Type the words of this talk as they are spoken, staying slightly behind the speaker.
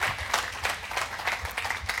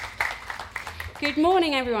Good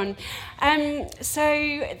morning, everyone.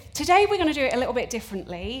 So today we're going to do it a little bit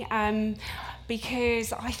differently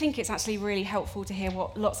because I think it's actually really helpful to hear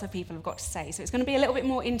what lots of people have got to say. So it's going to be a little bit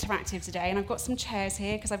more interactive today, and I've got some chairs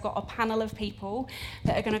here because I've got a panel of people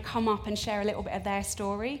that are going to come up and share a little bit of their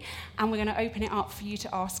story, and we're going to open it up for you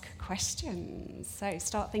to ask questions. So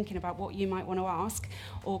start thinking about what you might want to ask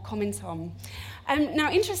or comment on. Now,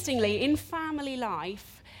 interestingly, in family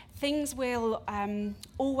life, things will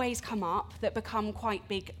always come up that become quite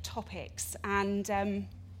big topics, and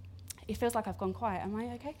it feels like I've gone quiet. Am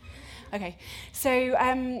I okay? Okay.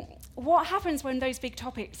 So what happens when those big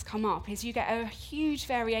topics come up is you get a huge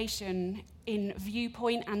variation in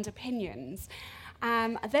viewpoint and opinions.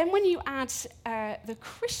 Then when you add the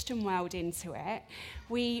Christian world into it,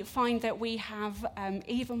 we find that we have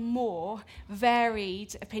even more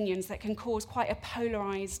varied opinions that can cause quite a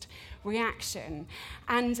polarised reaction.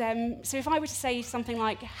 And so if I were to say something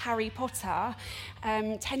like Harry Potter,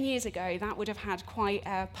 10 years ago, that would have had quite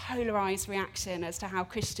a polarised reaction as to how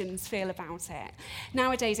Christians feel about it.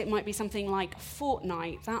 Nowadays, it might be something like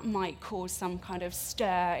Fortnite. That might cause some kind of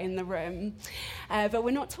stir in the room. But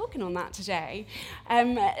we're not talking on that today.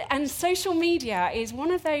 And social media is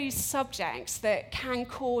one of those subjects that can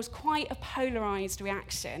cause quite a polarised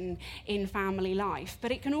reaction in family life,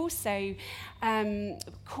 but it can also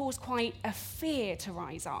cause quite a fear to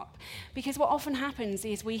rise up, because what often happens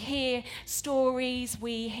is we hear stories,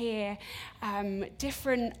 we hear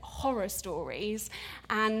different horror stories,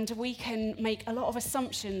 and we can make a lot of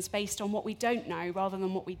assumptions based on what we don't know rather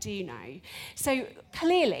than what we do know. So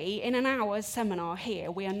clearly, in an hour's seminar here,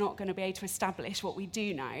 we are not going to be able to establish what we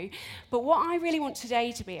do know, but what I really want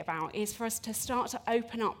today to be about is for us to start to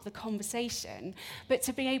open up the conversation, but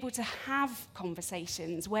to be able to have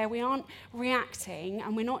conversations where we aren't reacting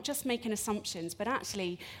and we're not just making assumptions, but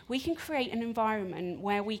actually we can create an environment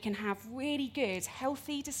where we can have really good,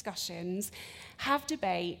 healthy discussions, have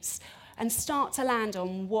debates, and start to land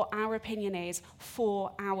on what our opinion is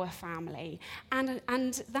for our family.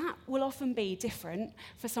 And that will often be different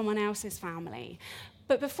for someone else's family.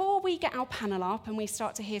 But before we get our panel up and we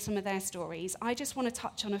start to hear some of their stories, I just want to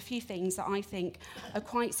touch on a few things that I think are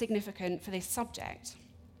quite significant for this subject.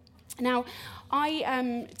 Now,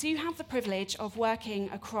 I do have the privilege of working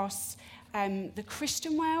across the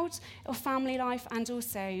Christian world of family life and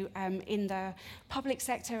also in the public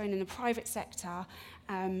sector and in the private sector,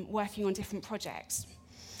 working on different projects.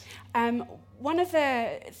 One of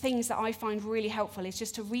the things that I find really helpful is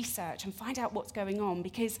just to research and find out what's going on,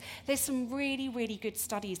 because there's some really, really good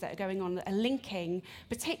studies that are going on that are linking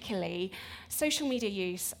particularly social media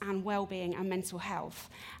use and well-being and mental health.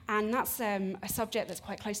 And that's a subject that's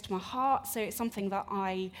quite close to my heart, so it's something that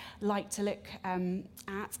I like to look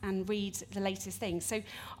at and read the latest things. So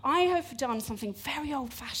I have done something very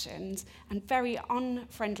old-fashioned and very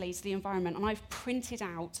unfriendly to the environment, and I've printed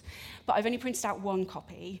out, but I've only printed out one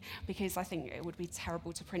copy because I think it would be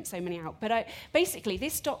terrible to print so many out. But basically,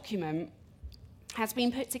 this document has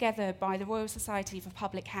been put together by the Royal Society for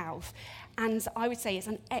Public Health, and I would say it's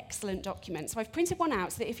an excellent document. So I've printed one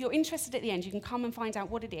out so that if you're interested at the end, you can come and find out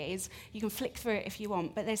what it is. You can flick through it if you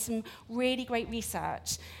want, but there's some really great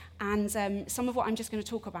research, and some of what I'm just going to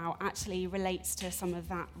talk about actually relates to some of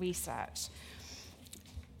that research.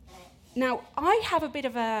 Now, I have a bit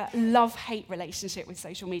of a love-hate relationship with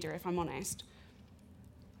social media, if I'm honest.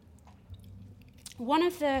 One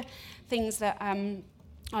of the things that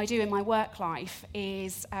I do in my work life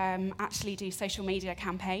is actually do social media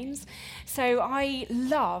campaigns. So I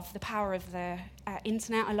love the power of the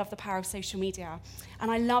internet, I love the power of social media,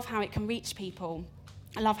 and I love how it can reach people.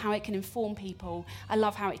 I love how it can inform people. I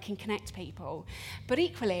love how it can connect people. But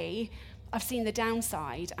equally, I've seen the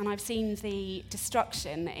downside, and I've seen the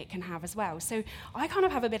destruction that it can have as well. So I kind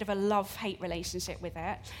of have a bit of a love-hate relationship with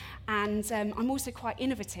it, and I'm also quite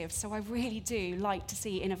innovative, so I really do like to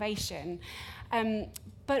see innovation.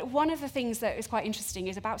 But one of the things that is quite interesting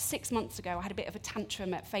is about 6 months ago, I had a bit of a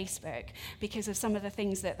tantrum at Facebook because of some of the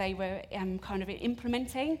things that they were kind of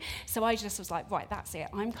implementing. So I just was like, right, that's it.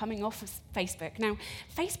 I'm coming off of Facebook. Now,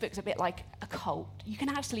 Facebook's a bit like a cult. You can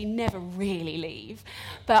actually never really leave.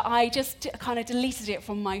 But I just kind of deleted it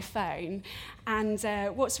from my phone. And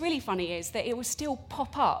what's really funny is that it will still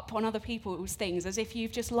pop up on other people's things as if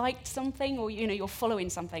you've just liked something or you're following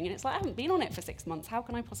something. And it's like, I haven't been on it for 6 months. How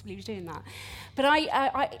can I possibly be doing that? But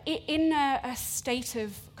in a state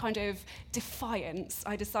of kind of defiance,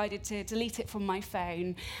 I decided to delete it from my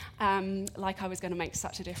phone, like I was going to make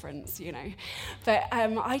such a difference, But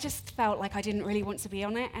I just felt like I didn't really want to be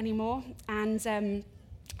on it anymore. And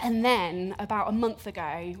And then about a month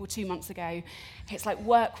ago or 2 months ago, it's like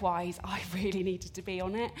work-wise, I really needed to be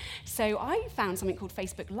on it. So I found something called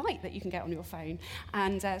Facebook Lite that you can get on your phone.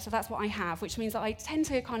 And so that's what I have, which means that I tend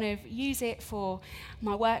to kind of use it for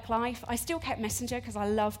my work life. I still kept Messenger because I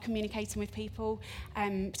love communicating with people,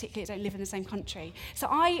 particularly if I don't live in the same country. So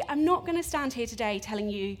I am not going to stand here today telling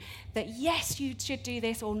you that yes, you should do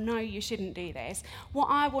this or no, you shouldn't do this. What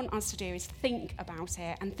I want us to do is think about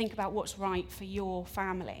it and think about what's right for your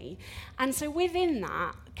family. And so within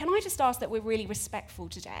that, can I just ask that we're really respectful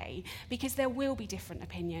today? Because there will be different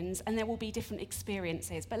opinions and there will be different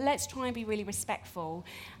experiences, but let's try and be really respectful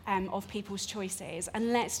of people's choices,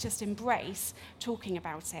 and let's just embrace talking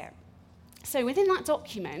about it. So within that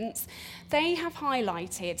document, they have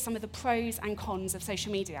highlighted some of the pros and cons of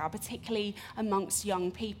social media, particularly amongst young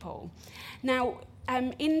people. Now,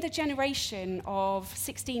 in the generation of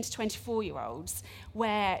 16 to 24-year-olds,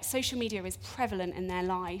 where social media is prevalent in their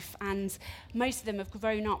life, and most of them have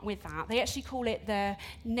grown up with that, they actually call it the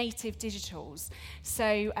native digitals.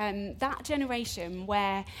 So that generation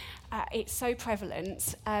where it's so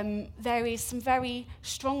prevalent, there is some very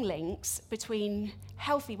strong links between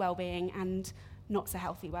healthy well-being and not so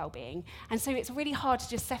healthy well-being. And so it's really hard to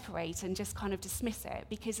just separate and just kind of dismiss it,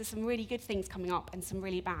 because there's some really good things coming up and some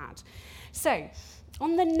really bad. So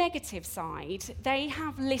on the negative side, they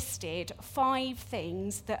have listed 5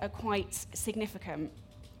 things that are quite significant.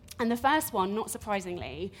 And the first one, not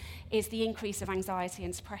surprisingly, is the increase of anxiety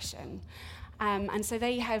and depression. And so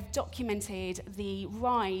they have documented the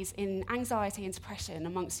rise in anxiety and depression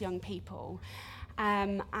amongst young people.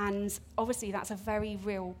 And obviously that's a very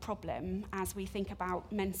real problem as we think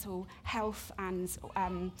about mental health, and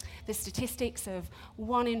the statistics of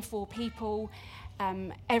 1 in 4 people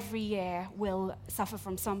every year will suffer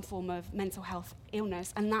from some form of mental health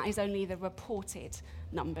illness, and that is only the reported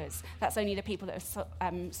numbers. That's only the people that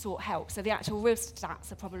have sought help. So the actual real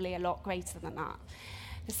stats are probably a lot greater than that.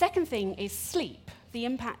 The second thing is sleep, the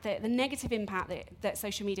negative impact that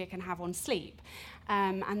social media can have on sleep.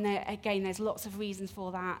 And again, there's lots of reasons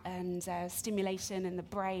for that, and stimulation in the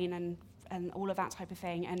brain and all of that type of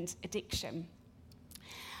thing, and addiction.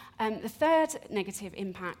 The third negative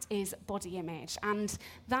impact is body image, and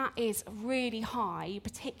that is really high,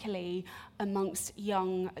 particularly amongst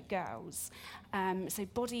young girls. So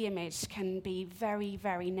body image can be very,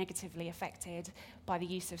 very negatively affected by the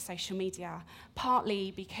use of social media,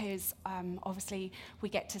 partly because obviously we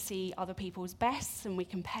get to see other people's bests and we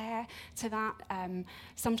compare to that.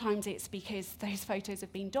 Sometimes it's because those photos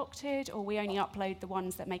have been doctored, or we only upload the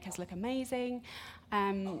ones that make us look amazing.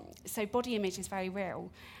 So body image is very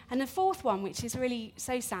real. And the fourth one, which is really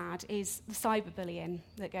so sad, is the cyberbullying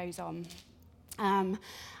that goes on.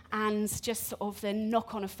 And just sort of the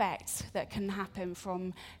knock-on effects that can happen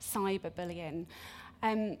from cyberbullying.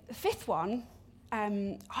 The fifth one,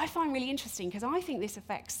 I find really interesting, because I think this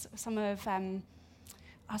affects some of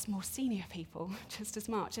us more senior people just as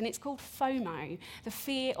much, and it's called FOMO, the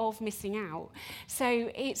fear of missing out.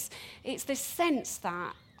 So it's this sense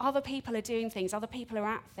that other people are doing things, other people are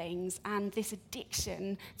at things, and this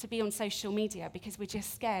addiction to be on social media because we're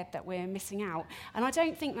just scared that we're missing out. And I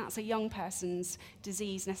don't think that's a young person's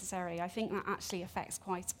disease necessarily. I think that actually affects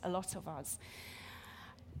quite a lot of us.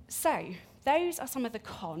 So those are some of the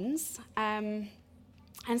cons.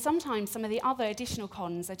 And sometimes some of the other additional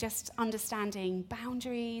cons are just understanding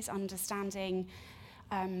boundaries, understanding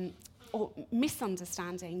or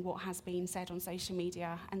misunderstanding what has been said on social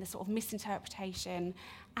media, and the sort of misinterpretation,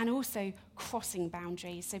 and also crossing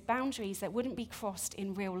boundaries. So boundaries that wouldn't be crossed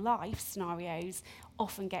in real life scenarios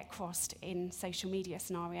often get crossed in social media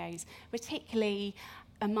scenarios, particularly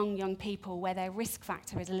among young people where their risk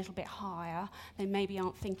factor is a little bit higher. They maybe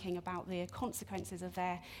aren't thinking about the consequences of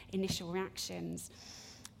their initial reactions.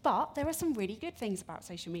 But there are some really good things about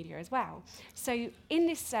social media as well. So in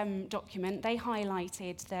this document, they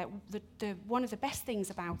highlighted that one of the best things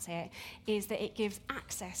about it is that it gives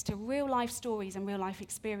access to real-life stories and real-life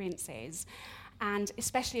experiences, and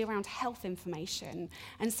especially around health information.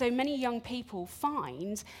 And so many young people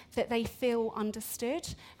find that they feel understood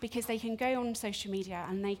because they can go on social media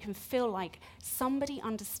and they can feel like somebody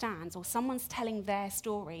understands, or someone's telling their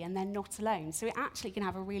story and they're not alone. So it actually can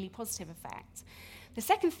have a really positive effect. The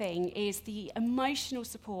second thing is the emotional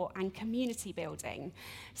support and community building.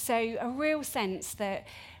 So a real sense that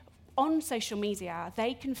on social media,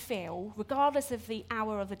 they can feel, regardless of the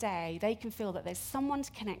hour of the day, they can feel that there's someone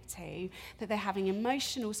to connect to, that they're having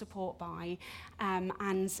emotional support by,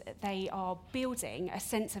 and they are building a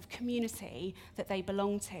sense of community that they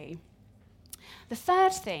belong to. The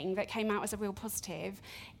third thing that came out as a real positive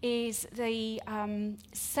is the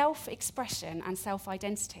self-expression and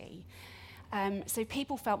self-identity. So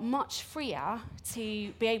people felt much freer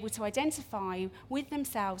to be able to identify with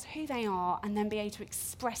themselves who they are and then be able to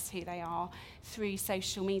express who they are through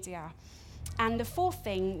social media. And the fourth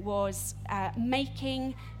thing was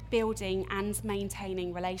making, building and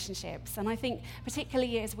maintaining relationships. And I think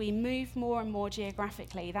particularly as we move more and more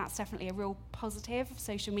geographically, that's definitely a real positive of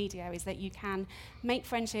social media, is that you can make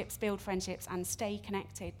friendships, build friendships and stay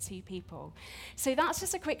connected to people. So that's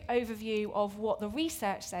just a quick overview of what the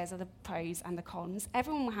research says are the pros and the cons.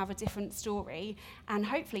 Everyone will have a different story, and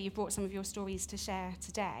hopefully you've brought some of your stories to share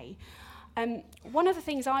today. One of the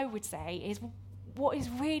things I would say is what is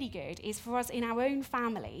really good is for us in our own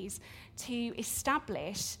families to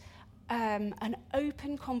establish an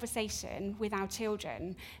open conversation with our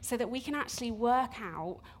children so that we can actually work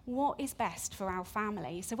out what is best for our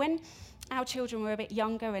family. So when our children were a bit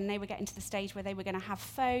younger and they were getting to the stage where they were going to have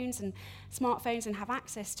phones and smartphones and have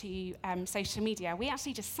access to social media, we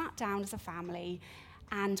actually just sat down as a family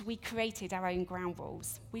and we created our own ground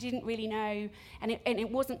rules. We didn't really know, and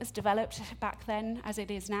it wasn't as developed back then as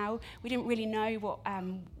it is now. We didn't really know what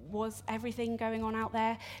was everything going on out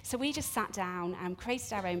there. So we just sat down and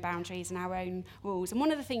created our own boundaries and our own rules. And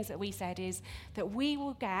one of the things that we said is that we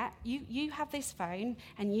will get, you have this phone,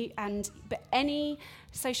 but any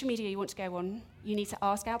social media you want to go on, you need to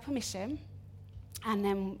ask our permission,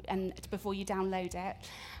 and before you download it.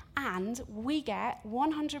 And we get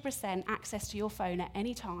 100% access to your phone at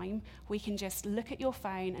any time. We can just look at your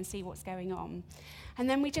phone and see what's going on. And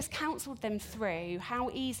then we just counselled them through how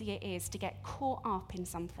easy it is to get caught up in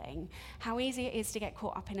something, how easy it is to get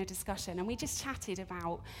caught up in a discussion. And we just chatted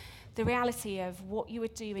about the reality of what you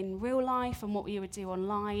would do in real life and what you would do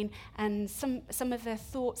online, and some of the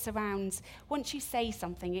thoughts around once you say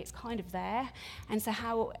something, it's kind of there, and so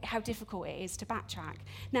how difficult it is to backtrack.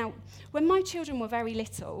 Now, when my children were very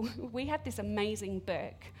little, we had this amazing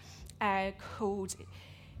book called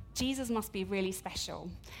Jesus Must Be Really Special.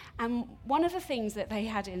 And one of the things that they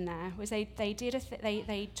had in there was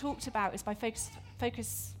they talked about, is by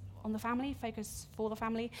focus on the family, focus for the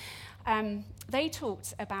family. They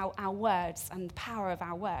talked about our words and the power of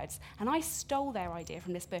our words. And I stole their idea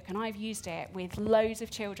from this book, and I've used it with loads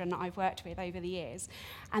of children that I've worked with over the years.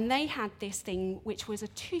 And they had this thing which was a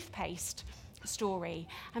toothpaste story.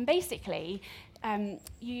 And basically,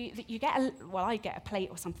 you get I get a plate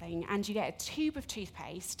or something, and you get a tube of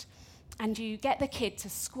toothpaste, and you get the kid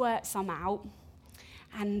to squirt some out,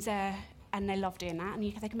 and they love doing that. And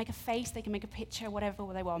they can make a face, they can make a picture, whatever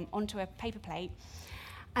they want, onto a paper plate.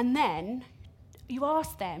 And then you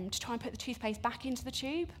ask them to try and put the toothpaste back into the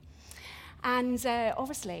tube. And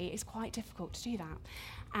obviously, it's quite difficult to do that.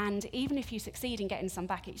 And even if you succeed in getting some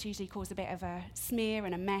back, it's usually caused a bit of a smear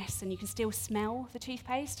and a mess, and you can still smell the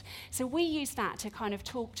toothpaste. So we use that to kind of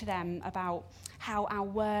talk to them about how our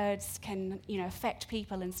words can, affect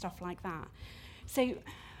people and stuff like that. So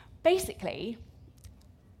basically,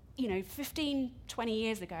 15, 20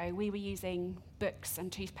 years ago, we were using books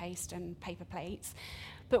and toothpaste and paper plates.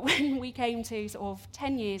 But when we came to sort of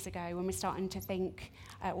 10 years ago, when we're starting to think,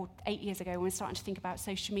 or 8 years ago, when we're starting to think about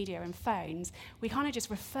social media and phones, we kind of just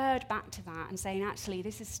referred back to that and saying, actually,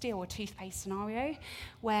 this is still a toothpaste scenario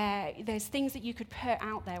where there's things that you could put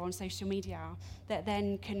out there on social media that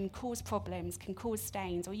then can cause problems, can cause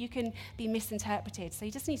stains, or you can be misinterpreted. So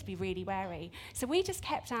you just need to be really wary. So we just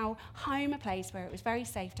kept our home a place where it was very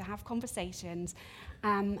safe to have conversations.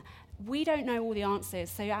 We don't know all the answers,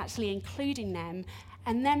 so actually including them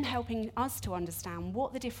and them helping us to understand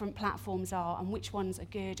what the different platforms are and which ones are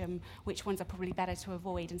good and which ones are probably better to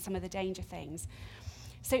avoid and some of the danger things.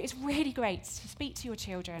 So it's really great to speak to your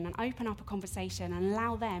children and open up a conversation and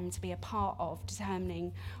allow them to be a part of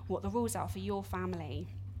determining what the rules are for your family.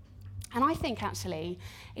 And I think, actually,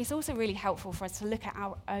 it's also really helpful for us to look at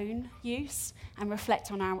our own use and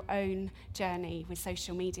reflect on our own journey with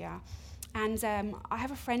social media. And I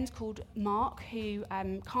have a friend called Mark who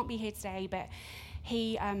can't be here today, but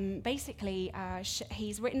he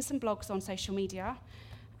he's written some blogs on social media,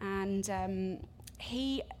 and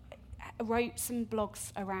he wrote some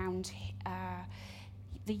blogs around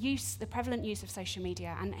the prevalent use of social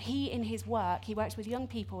media. And in his work, he works with young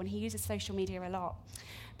people and he uses social media a lot.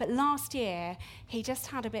 But last year, he just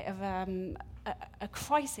had a bit of a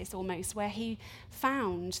crisis almost, where he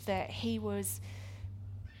found that he was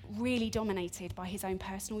really dominated by his own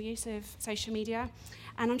personal use of social media.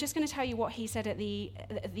 And I'm just going to tell you what he said at the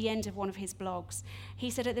end of one of his blogs. He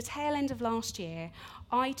said, at the tail end of last year,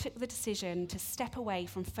 I took the decision to step away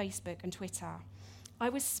from Facebook and Twitter. I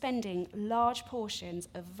was spending large portions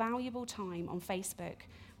of valuable time on Facebook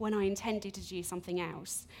when I intended to do something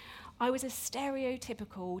else. I was a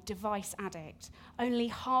stereotypical device addict, only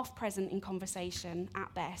half present in conversation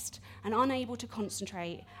at best, and unable to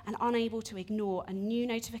concentrate and unable to ignore a new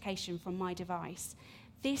notification from my device.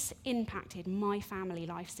 This impacted my family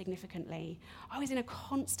life significantly. I was in a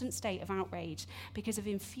constant state of outrage because of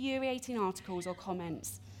infuriating articles or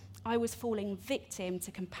comments. I was falling victim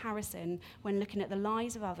to comparison when looking at the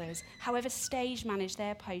lives of others, however stage-managed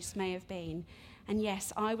their posts may have been. And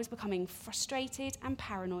yes, I was becoming frustrated and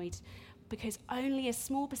paranoid because only a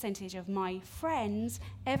small percentage of my friends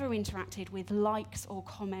ever interacted with likes or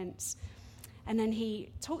comments. And then he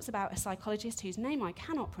talks about a psychologist whose name I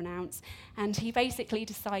cannot pronounce, and he basically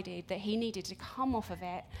decided that he needed to come off of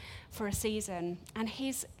it for a season. And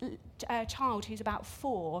his child, who's about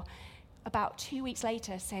 4, about 2 weeks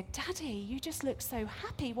later said, "Daddy, you just look so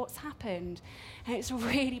happy. What's happened?" And it's a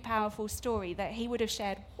really powerful story that he would have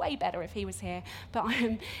shared way better if he was here. But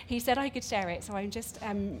he said I could share it. So I'm just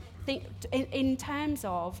in terms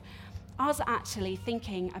of us actually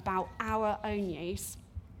thinking about our own use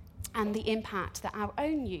and the impact that our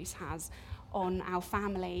own use has on our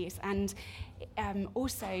families. And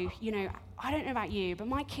also, I don't know about you, but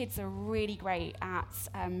my kids are really great at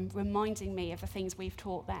reminding me of the things we've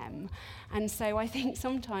taught them. And so I think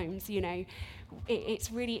sometimes,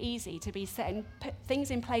 it's really easy to be put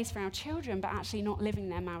things in place for our children, but actually not living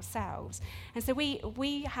them ourselves. And so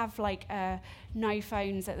we have like a no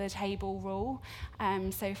phones at the table rule.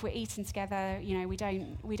 So if we're eating together,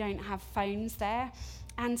 we don't have phones there.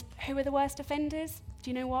 And who are the worst offenders? Do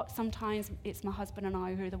you know what? Sometimes it's my husband and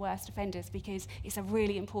I who are the worst offenders because it's a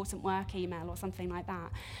really important work email or something like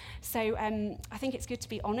that. So I think it's good to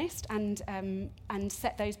be honest and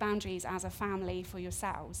set those boundaries as a family for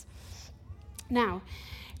yourselves. Now,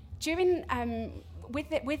 during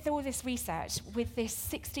with all this research, with this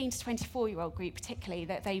 16 to 24-year-old group particularly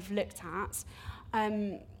that they've looked at,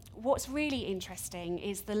 what's really interesting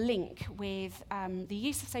is the link with the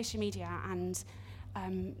use of social media and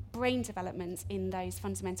brain development in those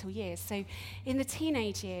fundamental years. So in the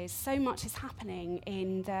teenage years, so much is happening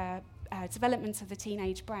in the development of the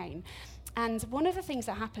teenage brain. And one of the things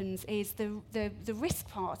that happens is the risk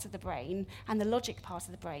part of the brain and the logic part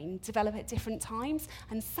of the brain develop at different times.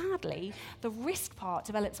 And sadly, the risk part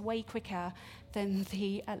develops way quicker than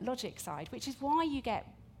the logic side, which is why you get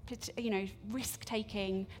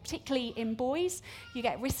risk-taking, particularly in boys, you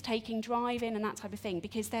get risk-taking, driving and that type of thing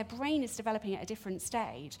because their brain is developing at a different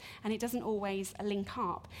stage and it doesn't always link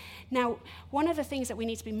up. Now, one of the things that we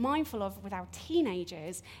need to be mindful of with our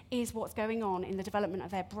teenagers is what's going on in the development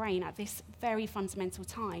of their brain at this very fundamental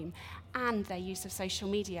time and their use of social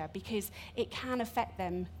media because it can affect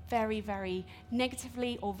them very, very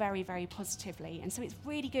negatively or very, very positively. And so it's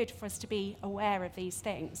really good for us to be aware of these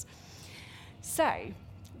things. So,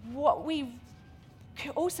 what we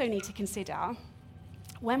also need to consider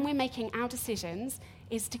when we're making our decisions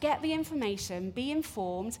is to get the information, be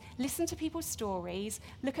informed, listen to people's stories,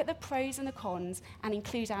 look at the pros and the cons, and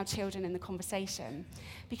include our children in the conversation.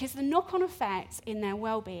 Because the knock-on effect in their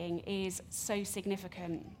well-being is so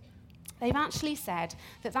significant. They've actually said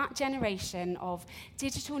that generation of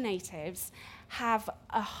digital natives have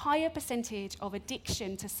a higher percentage of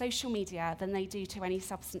addiction to social media than they do to any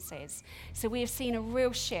substances. So we have seen a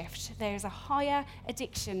real shift. There is a higher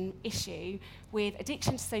addiction issue with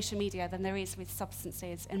addiction to social media than there is with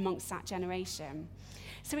substances amongst that generation.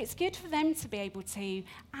 So it's good for them to be able to,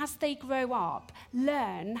 as they grow up,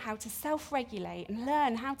 learn how to self-regulate and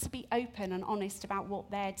learn how to be open and honest about what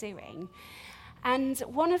they're doing. And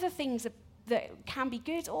one of the things that can be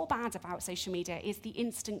good or bad about social media is the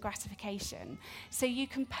instant gratification. So you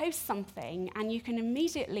can post something and you can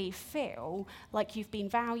immediately feel like you've been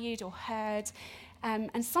valued or heard.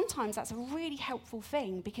 And sometimes that's a really helpful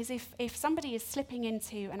thing because if somebody is slipping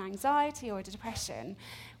into an anxiety or a depression,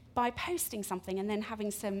 by posting something and then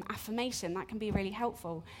having some affirmation, that can be really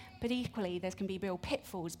helpful. But equally, there can be real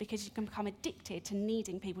pitfalls because you can become addicted to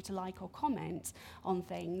needing people to like or comment on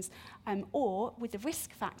things. Or with the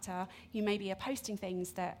risk factor, you maybe are posting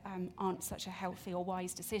things that aren't such a healthy or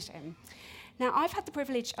wise decision. Now, I've had the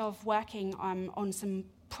privilege of working on some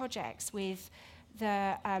projects with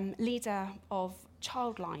the leader of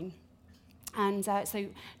Childline. And so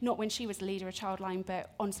not when she was the leader of Childline,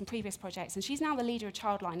 but on some previous projects. And she's now the leader of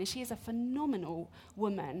Childline, and she is a phenomenal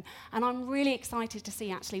woman. And I'm really excited to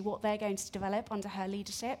see actually what they're going to develop under her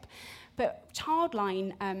leadership. But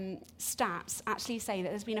Childline stats actually say that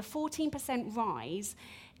there's been a 14% rise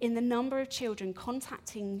in the number of children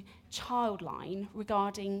contacting Childline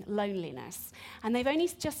regarding loneliness. And they've only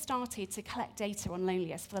just started to collect data on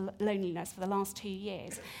loneliness for the last 2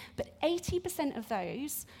 years. But 80% of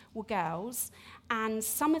those were girls, and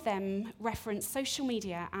some of them reference social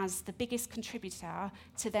media as the biggest contributor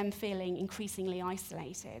to them feeling increasingly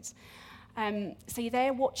isolated. So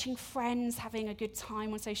they're watching friends having a good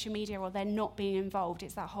time on social media, or they're not being involved.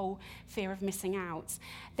 It's that whole fear of missing out.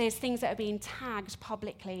 There's things that are being tagged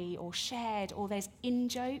publicly or shared, or there's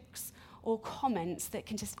in-jokes or comments that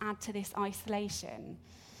can just add to this isolation.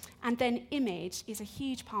 And then image is a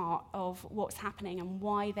huge part of what's happening and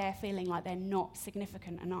why they're feeling like they're not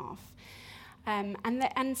significant enough.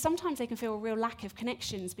 And sometimes they can feel a real lack of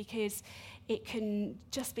connections because it can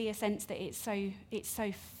just be a sense that it's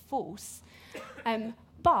so false.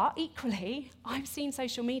 But equally, I've seen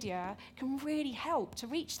social media can really help to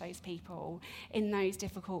reach those people in those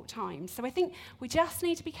difficult times. So I think we just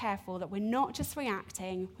need to be careful that we're not just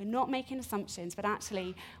reacting, we're not making assumptions, but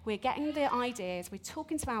actually we're getting the ideas, we're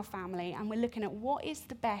talking to our family, and we're looking at what is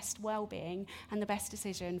the best well-being and the best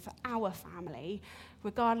decision for our family,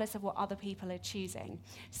 regardless of what other people are choosing.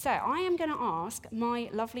 So I am going to ask my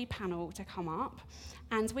lovely panel to come up,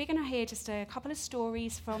 and we're going to hear just a couple of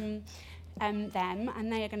stories from them,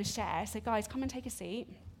 and they are going to share. So guys, come and take a seat.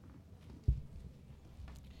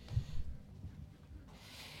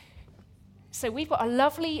 So we've got a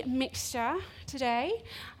lovely mixture today.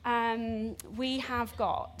 We have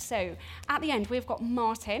got, so at the end, we've got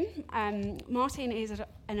Martin. Martin is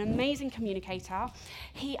an amazing communicator.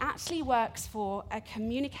 He actually works for a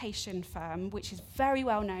communication firm, which is very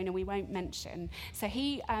well known and we won't mention. So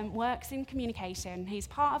he works in communication. He's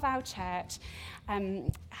part of our church,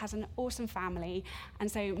 has an awesome family.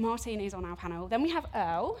 And so Martin is on our panel. Then we have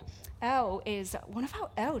Earl. Earl is one of our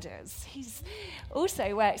elders. He's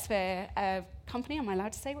also works for a company. Am I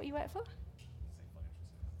allowed to say what you work for?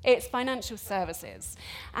 It's financial services.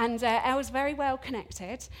 And Elle's very well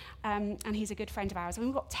connected, and he's a good friend of ours. And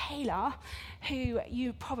we've got Taylor, who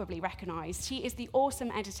you probably recognise. She is the awesome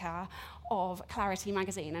editor of Clarity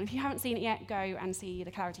magazine. And if you haven't seen it yet, go and see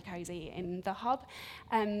the Clarity Cozy in the Hub.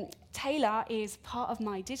 Taylor is part of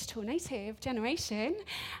my digital native generation.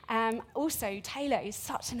 Also, Taylor is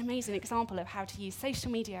such an amazing example of how to use social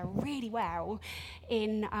media really well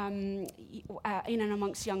in and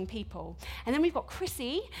amongst young people. And then we've got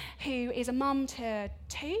Chrissy, who is a mum to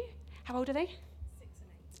 2. How old are they?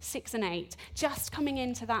 6 and 8, just coming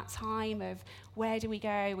into that time of where do we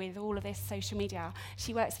go with all of this social media.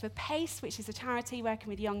 She works for PACE, which is a charity working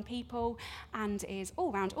with young people, and is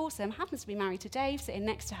all round awesome. Happens to be married to Dave, sitting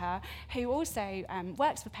next to her, who also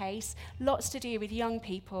works for PACE, lots to do with young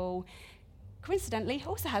people. Coincidentally,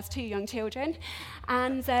 also has 2 young children.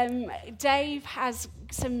 And Dave has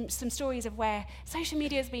some stories of where social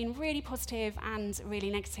media has been really positive and really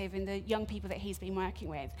negative in the young people that he's been working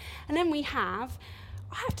with. And then we have,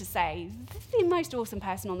 I have to say, the most awesome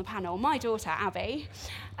person on the panel, my daughter, Abby.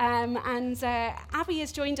 Abby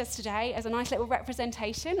has joined us today as a nice little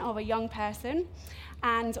representation of a young person.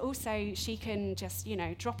 And also, she can just,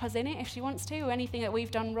 drop us in it if she wants to, or anything that we've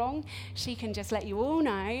done wrong, she can just let you all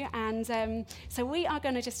know. And so we are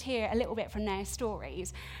going to just hear a little bit from their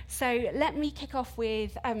stories. So let me kick off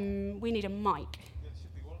with, we need a mic. Yeah, there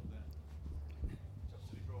should be one up there. Just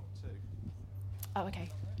to be brought 2. Oh, okay.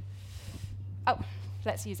 Oh,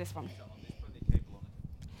 let's use this one.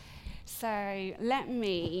 So let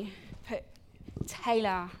me put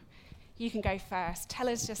Taylor. You can go first. Tell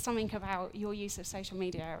us just something about your use of social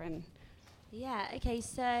media. Yeah, okay,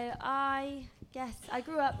 so I guess I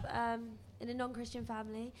grew up in a non-Christian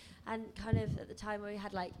family, and kind of at the time where we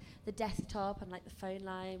had like the desktop and like the phone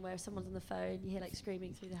line, where if someone's on the phone, you hear like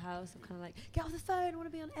screaming through the house. I'm kind of like, get off the phone, I want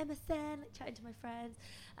to be on MSN, like chatting to my friends,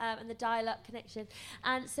 and the dial-up connection.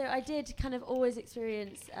 And so I did kind of always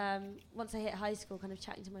experience, once I hit high school, kind of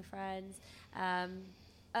chatting to my friends,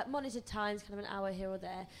 at monitored times, kind of an hour here or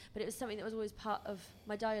there, but it was something that was always part of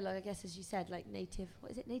my dialogue, I guess, as you said, like native.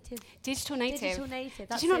 What is it, native? Digital native. Digital native.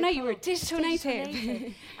 Did you not know you were a digital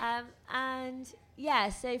native? And yeah,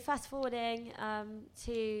 so fast forwarding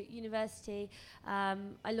to university,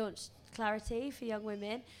 I launched Clarity for young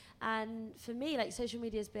women, and for me, like, social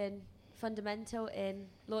media has been fundamental in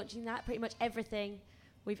launching that. Pretty much everything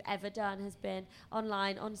we've ever done has been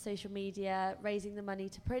online, on social media, raising the money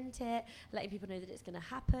to print it, letting people know that it's going to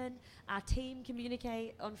happen. Our team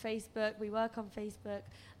communicate on Facebook, we work on Facebook,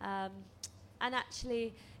 and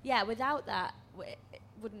actually, yeah, without that, it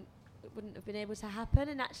wouldn't wouldn't have been able to happen,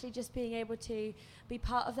 and actually just being able to be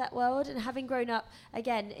part of that world. And having grown up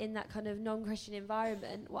again in that kind of non-Christian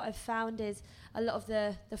environment, what I've found is a lot of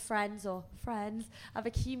the friends I've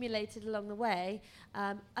accumulated along the way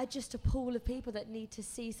are just a pool of people that need to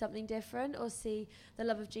see something different or see the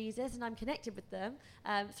love of Jesus, and I'm connected with them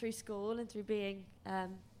through school and through being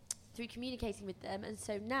through communicating with them. And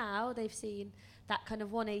so now they've seen that kind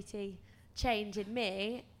of 180 change in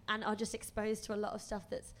me, and are just exposed to a lot of stuff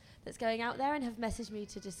that's going out there, and have messaged me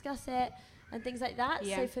to discuss it and things like that.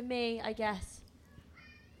 So for me, I guess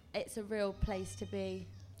it's a real place to be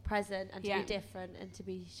present and to be different and to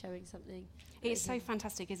be showing something. It's so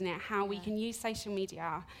fantastic, isn't it, how we can use social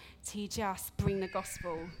media to just bring the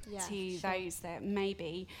gospel to those that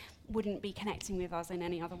maybe wouldn't be connecting with us in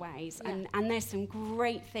any other ways. And there's some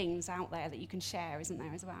great things out there that you can share, isn't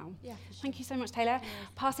there, as well? Yeah, for sure. Thank you so much, Taylor. Yes.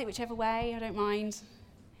 Pass it whichever way, I don't mind.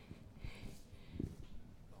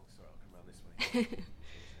 Oh, sorry, I'll come around this way.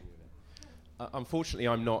 Unfortunately,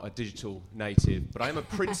 I'm not a digital native, but I am a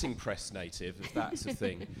printing press native, if that's a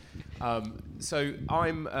thing. So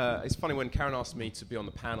I'm. It's funny, when Karen asked me to be on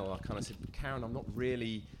the panel, I kind of said, Karen, I'm not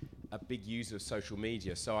really a big user of social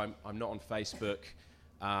media, so I'm not on Facebook.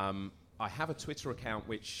 I have a Twitter account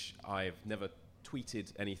which I've never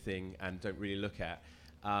tweeted anything and don't really look at.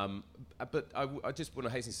 But I just want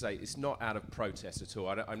to hasten to say it's not out of protest at all.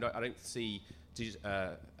 I don't see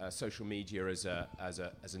social media as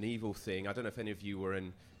an evil thing. I don't know if any of you were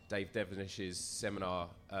in Dave Devonish's seminar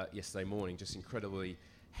yesterday morning. Just incredibly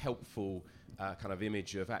helpful kind of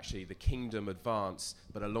image of actually the kingdom advance,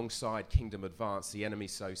 but alongside kingdom advance, the enemy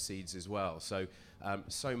sows seeds as well. So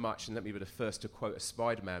much, and let me be the first to quote a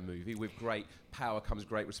Spider-Man movie: with great power comes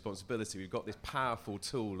great responsibility. We've got this powerful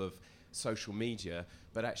tool of social media,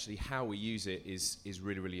 but actually how we use it is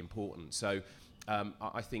really, really important. So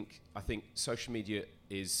I think social media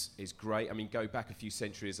is great. I mean, go back a few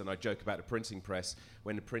centuries, and I joke about the printing press.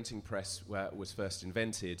 When the printing press was first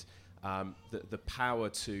invented, the power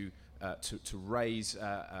to raise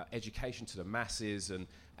education to the masses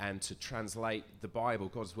and to translate the Bible,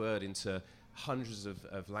 God's word, into hundreds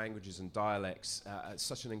of languages and dialects,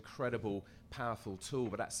 such an incredible, powerful tool.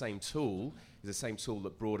 But that same tool is the same tool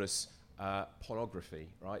that brought us pornography,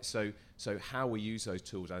 right? So how we use those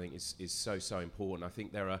tools, I think, is so important. I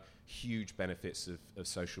think there are huge benefits of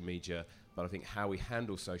social media, but I think how we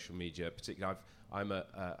handle social media, particularly, I'm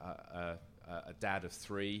a dad of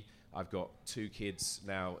 3. I've got 2 kids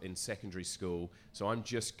now in secondary school, so I'm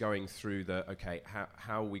just going through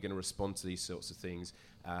how are we going to respond to these sorts of things?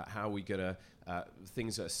 How are we going to,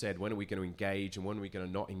 things that are said, when are we going to engage and when are we going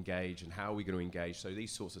to not engage, and how are we going to engage? So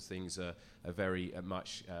these sorts of things are very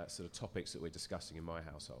much sort of topics that we're discussing in my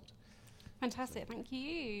household. Fantastic, thank you. Do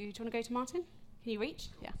you want to go to Martin? Can you reach?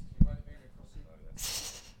 Yeah.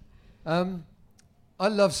 I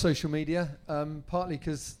love social media, partly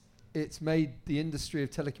because it's made the industry of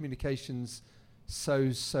telecommunications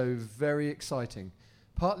so very exciting.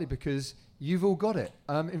 Partly because you've all got it.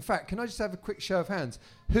 In fact, can I just have a quick show of hands?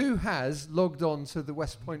 Who has logged on to the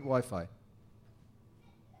West Point Wi-Fi?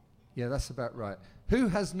 Yeah, that's about right. Who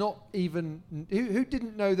has not even... Who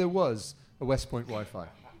didn't know there was a West Point Wi-Fi?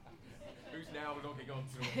 Who's now logging on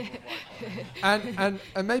to the Wi-Fi?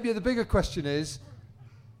 And maybe the bigger question is,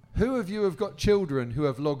 who of you have got children who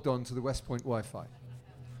have logged on to the West Point Wi-Fi?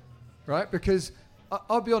 Right? Because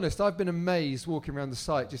I'll be honest, I've been amazed walking around the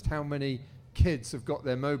site just how many kids have got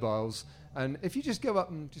their mobiles. And if you just go up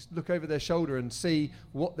and just look over their shoulder and see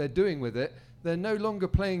what they're doing with it, they're no longer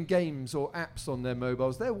playing games or apps on their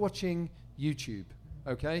mobiles. They're watching YouTube.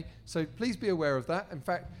 Okay? So please be aware of that. In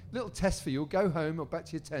fact, little test for you. Go home or back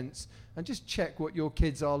to your tents and just check what your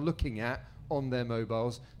kids are looking at on their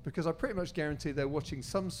mobiles, because I pretty much guarantee they're watching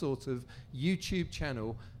some sort of YouTube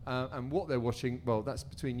channel, and what they're watching, well, that's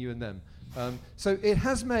between you and them. So it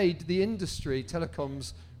has made the industry,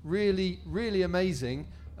 telecoms, really, really amazing,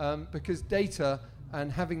 because data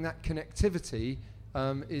and having that connectivity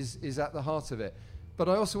is at the heart of it. But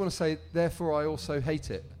I also want to say, therefore, I also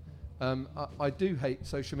hate it. I do hate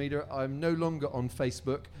social media. I'm no longer on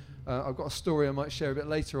Facebook. I've got a story I might share a bit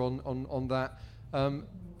later on that.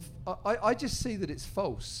 I just see that it's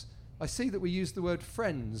false. I see that we use the word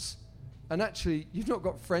friends, and actually you've not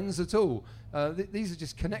got friends at all. These are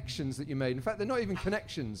just connections that you made. In fact, they're not even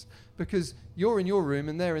connections, because you're in your room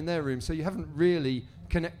and they're in their room, so you haven't really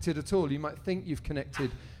connected at all. You might think you've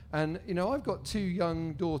connected. And I've got 2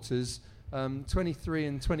 young daughters, 23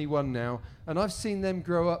 and 21 now, and I've seen them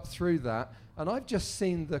grow up through that, and I've just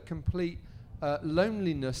seen the complete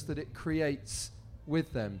loneliness that it creates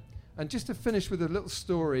with them. And just to finish with a little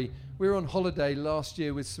story, we were on holiday last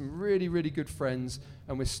year with some really, really good friends,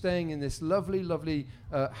 and we're staying in this lovely, lovely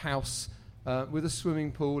house with a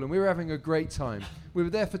swimming pool, and we were having a great time. We were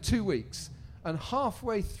there for 2 weeks, and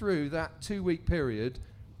halfway through that 2-week period,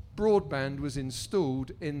 broadband was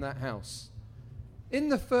installed in that house. In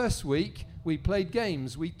the first week, we played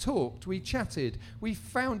games, we talked, we chatted, we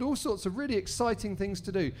found all sorts of really exciting things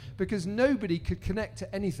to do because nobody could connect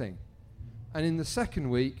to anything. And in the second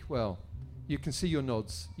week, well, you can see your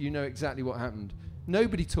nods. You know exactly what happened.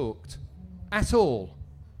 Nobody talked at all.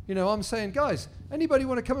 You know, I'm saying, guys, anybody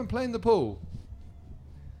want to come and play in the pool?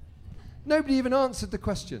 Nobody even answered the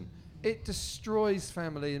question. It destroys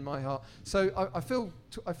family in my heart. So I feel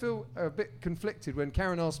a bit conflicted when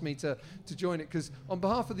Karen asked me to join it, because on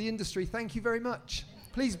behalf of the industry, thank you very much.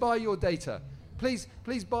 Please buy your data. Please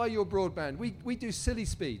buy your broadband. We do silly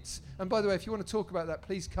speeds. And by the way, if you want to talk about that,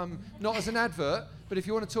 please come, not as an advert, but if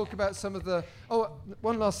you want to talk about some of the... Oh,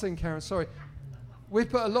 one last thing, Karen, sorry. We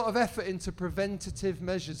put a lot of effort into preventative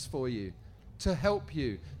measures for you, to help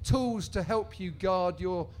you, tools to help you guard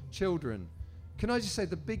your children. Can I just say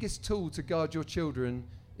the biggest tool to guard your children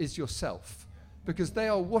is yourself, because they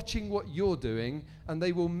are watching what you're doing and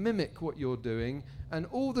they will mimic what you're doing, and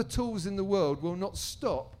all the tools in the world will not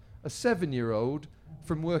stop a 7-year-old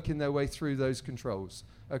from working their way through those controls.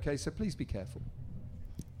 Okay, so please be careful.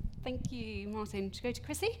 Thank you, Martin. To go to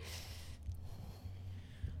Chrissy.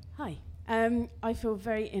 Hi. I feel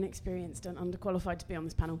very inexperienced and underqualified to be on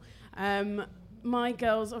this panel. My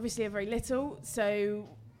girls obviously are very little, so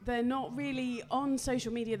they're not really on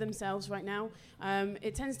social media themselves right now.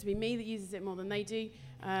 It tends to be me that uses it more than they do.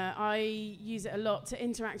 I use it a lot to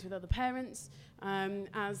interact with other parents.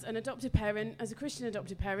 As an adopted parent, as a Christian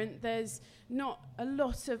adopted parent, there's not a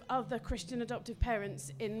lot of other Christian adoptive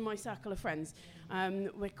parents in my circle of friends.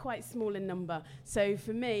 We're quite small in number. So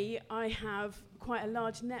for me, I have quite a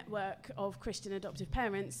large network of Christian adoptive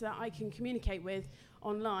parents that I can communicate with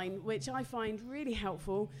online, which I find really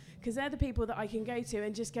helpful, because they're the people that I can go to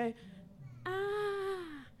and just go,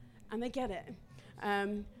 and they get it.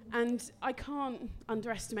 And I can't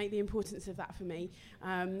underestimate the importance of that for me.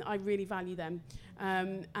 I really value them.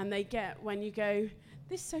 And they get when you go,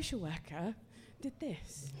 this social worker did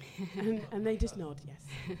this. and they just nod, yes.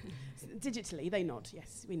 Digitally, they nod,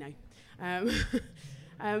 yes, we know.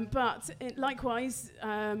 But likewise,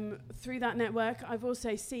 through that network, I've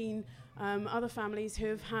also seen other families who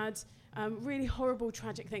have had really horrible,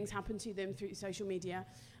 tragic things happen to them through social media.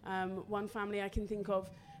 One family I can think of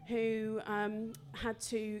who had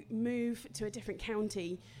to move to a different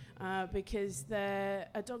county because their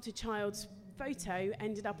adopted child's photo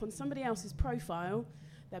ended up on somebody else's profile.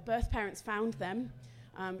 Their birth parents found them,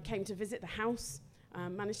 came to visit the house,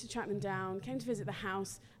 managed to track them down, came to visit the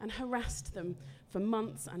house and harassed them for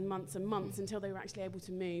months and months and months until they were actually able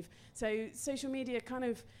to move. So social media kind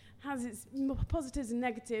of has its positives and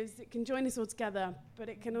negatives. It can join us all together, but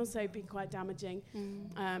it can also be quite damaging.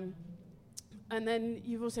 And then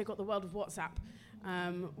you've also got the world of WhatsApp,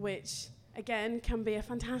 which, again, can be a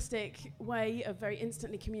fantastic way of very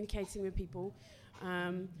instantly communicating with people.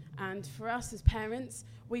 And for us as parents,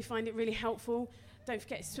 we find it really helpful. Don't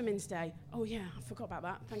forget it's swimming today. Oh, yeah, I forgot about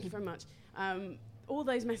that. Thank you very much. All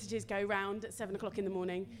those messages go round at 7 o'clock in the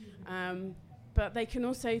morning. But they can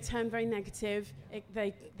also turn very negative.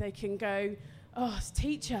 They can go, oh, it's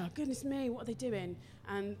teacher, goodness me, what are they doing?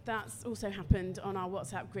 And that's also happened on our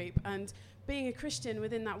WhatsApp group. And being a Christian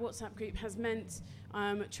within that WhatsApp group has meant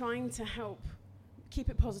trying to help keep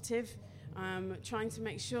it positive, trying to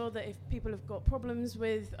make sure that if people have got problems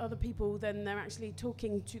with other people, then they're actually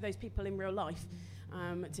talking to those people in real life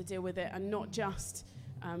to deal with it, and not just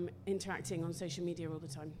interacting on social media all the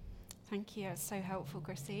time. Thank you. It's so helpful,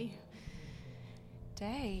 Chrissy.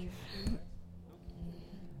 Dave.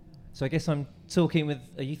 So I guess I'm talking with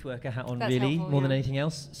a youth worker hat on. That's really, helpful, more than anything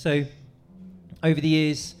else. So over the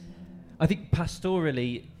years, I think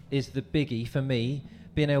pastorally is the biggie for me,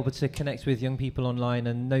 being able to connect with young people online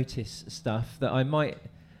and notice stuff that I might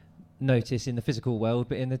notice in the physical world,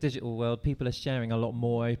 but in the digital world, people are sharing a lot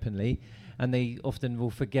more openly, and they often will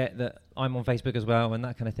forget that I'm on Facebook as well and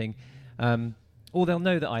that kind of thing. Or they'll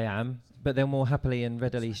know that I am, but they'll more happily and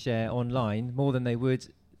readily share online more than they would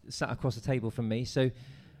sat across the table from me. So,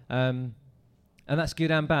 and that's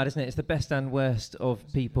good and bad, isn't it? It's the best and worst of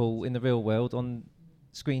people in the real world on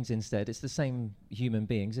screens instead. It's the same human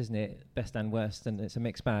beings, isn't it? Best and worst, and it's a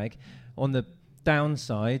mixed bag. On the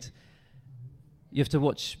downside, you have to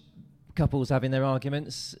watch couples having their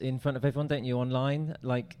arguments in front of everyone, don't you, online?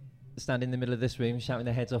 Like, stand in the middle of this room shouting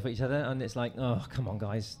their heads off at each other, and it's like, oh, come on,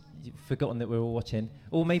 guys. You've forgotten that we're all watching.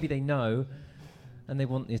 Or maybe they know and they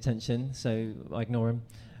want the attention, so I ignore them.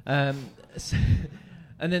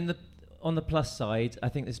 And then on the plus side, I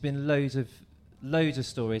think there's been loads of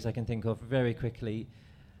stories I can think of very quickly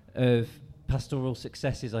of pastoral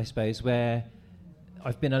successes, I suppose, where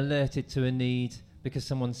I've been alerted to a need because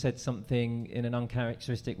someone said something in an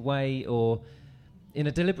uncharacteristic way or in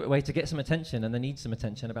a deliberate way to get some attention, and they need some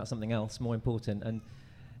attention about something else more important. And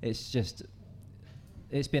it's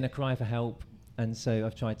been a cry for help, and so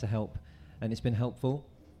I've tried to help, and it's been helpful.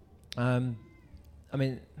 A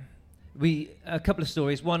couple of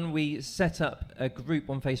stories. One, we set up a group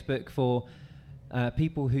on Facebook for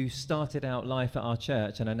people who started out life at our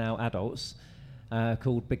church and are now adults,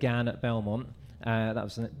 called Began at Belmont.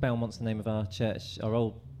 Belmont's the name of our church, our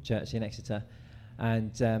old church in Exeter,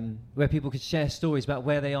 and where people could share stories about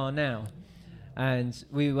where they are now. And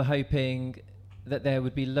we were hoping that there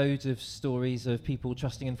would be loads of stories of people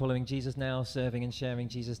trusting and following Jesus now, serving and sharing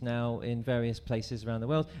Jesus now in various places around the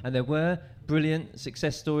world. And there were brilliant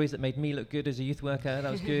success stories that made me look good as a youth worker.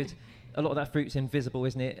 That was good. A lot of that fruit's invisible,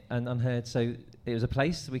 isn't it, and unheard. So it was a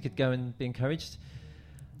place we could go and be encouraged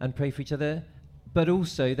and pray for each other. But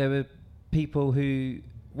also there were people who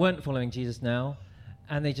weren't following Jesus now,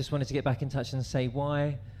 and they just wanted to get back in touch and say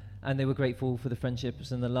why, and they were grateful for the friendships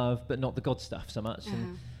and the love, but not the God stuff so much.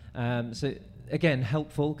 And so again,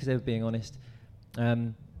 helpful because they were being honest.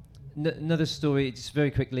 Another story, just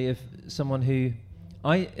very quickly, of someone who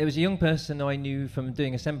it was a young person I knew from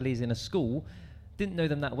doing assemblies in a school. Didn't know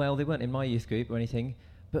them that well. They weren't in my youth group or anything,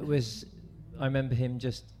 but I remember him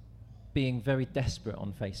just being very desperate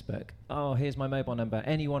on Facebook. Oh, here's my mobile number.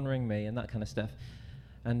 Anyone ring me, and that kind of stuff.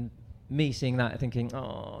 And me seeing that, thinking,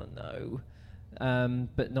 oh no,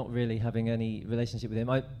 but not really having any relationship with him.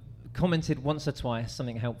 I commented once or twice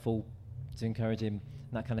something helpful to encourage him,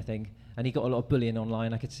 and that kind of thing. And he got a lot of bullying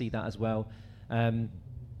online. I could see that as well.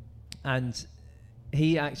 And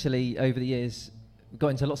he actually, over the years, got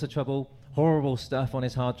into lots of trouble. Horrible stuff on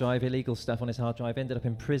his hard drive, illegal stuff on his hard drive, ended up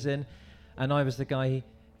in prison. And I was the guy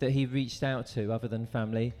that he reached out to, other than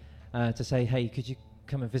family, to say, hey, could you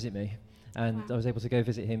come and visit me? And I was able to go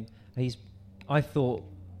visit him. I thought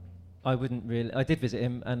I did visit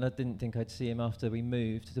him, and I didn't think I'd see him after we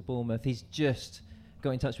moved to Bournemouth. He's just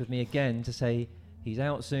got in touch with me again to say he's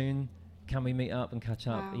out soon, can we meet up and catch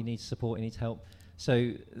up? He needs support, he needs help.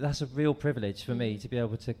 So that's a real privilege for me to be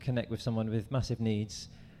able to connect with someone with massive needs,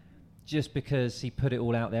 just because he put it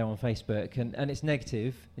all out there on Facebook, and it's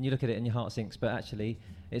negative, and you look at it and your heart sinks, but actually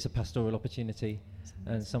it's a pastoral opportunity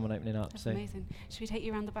and someone opening up. That's amazing. Should we take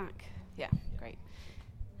you around the back? Yeah, great.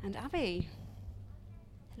 And Abby.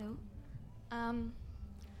 Hello.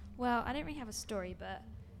 Well, I don't really have a story, but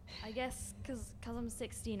I guess because I'm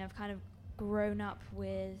 16, I've kind of grown up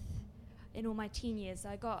in all my teen years.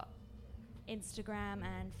 I got Instagram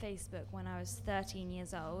and Facebook when I was 13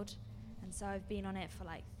 years old, and so I've been on it for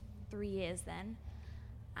like 3 years then.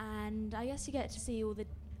 And I guess you get to see all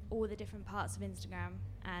the different parts of Instagram.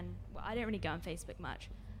 And I don't really go on Facebook much,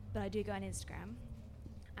 but I do go on Instagram.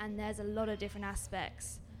 And there's a lot of different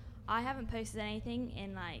aspects. I haven't posted anything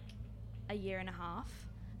in like a year and a half,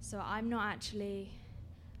 so I'm not actually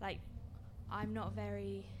I'm not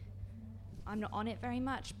on it very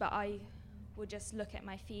much, but I will just look at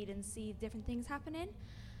my feed and see different things happening.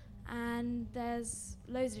 And there's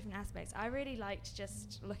loads of different aspects. I really like to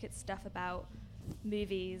just look at stuff about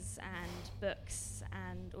movies and books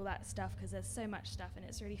and all that stuff, because there's so much stuff and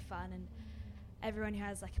it's really fun, and everyone who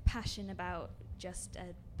has like a passion about just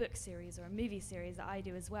a book series or a movie series that I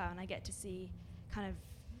do as well, and I get to see kind of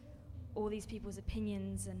all these people's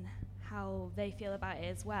opinions and how they feel about it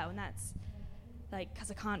as well. And that's like,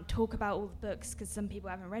 because I can't talk about all the books because some people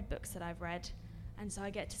haven't read books that I've read, and so I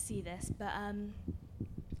get to see this. But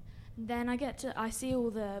then I see all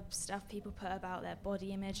the stuff people put about their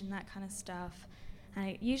body image and that kind of stuff, and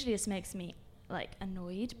it usually just makes me like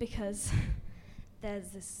annoyed, because there's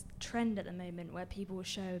this trend at the moment where people will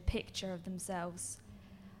show a picture of themselves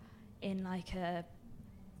in like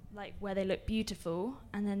where they look beautiful,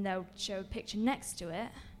 and then they'll show a picture next to it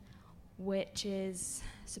which is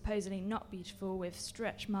supposedly not beautiful, with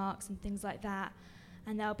stretch marks and things like that,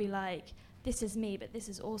 and they'll be like, this is me, but this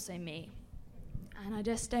is also me. And I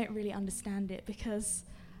just don't really understand it, because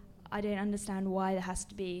I don't understand why there has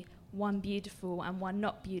to be one beautiful and one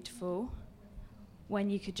not beautiful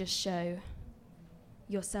when you could just show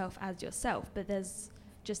yourself as yourself. But there's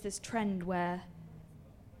just this trend where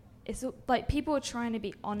it's like people are trying to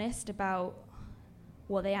be honest about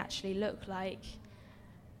what they actually look like,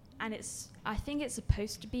 and I think it's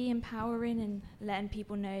supposed to be empowering and letting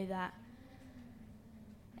people know that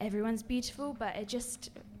everyone's beautiful, but it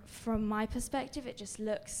just, from my perspective, it just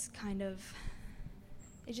looks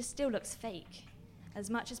it just still looks fake.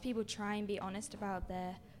 As much as people try and be honest about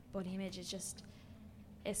their body image is just,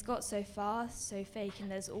 it's got so far, so fake,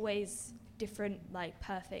 and there's always different, like,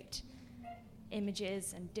 perfect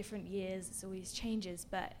images and different years. It's always changes,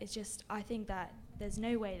 but it's just, I think that there's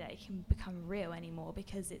no way that it can become real anymore,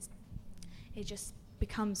 because it just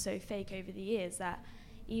becomes so fake over the years that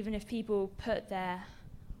even if people put their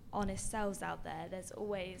honest selves out there, there's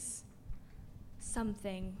always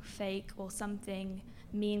something fake or something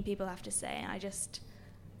mean people have to say, and I just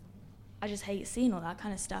hate seeing all that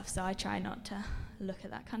kind of stuff, so I try not to look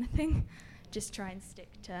at that kind of thing. Just try and stick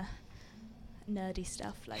to nerdy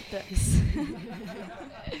stuff like books.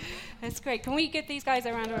 That's great. Can we give these guys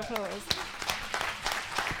a round of applause?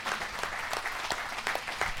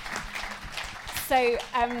 So,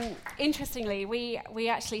 interestingly, we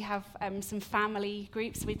actually have some family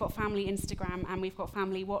groups. We've got family Instagram and we've got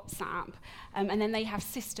family WhatsApp, and then they have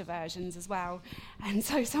sister versions as well. And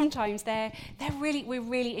so sometimes we're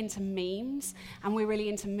really into memes and we're really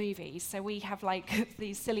into movies. So we have like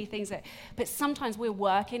these silly things but sometimes we're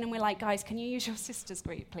working and we're like, guys, can you use your sister's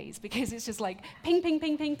group, please? Because it's just like ping, ping,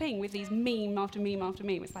 ping, ping, ping with these meme after meme after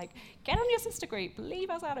meme. It's like, get on your sister group, leave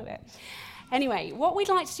us out of it. Anyway, what we'd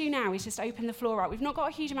like to do now is just open the floor up. We've not got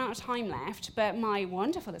a huge amount of time left, but my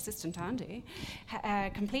wonderful assistant, Andy,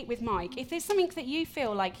 complete with Mike, if there's something that you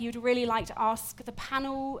feel like you'd really like to ask the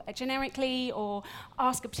panel generically or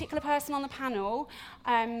ask a particular person on the panel,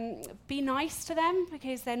 be nice to them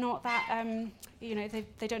because they're not that,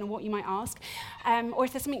 they don't know what you might ask. Or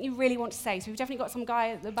if there's something you really want to say. So we've definitely got some guy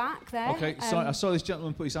at the back there. Okay, so I saw this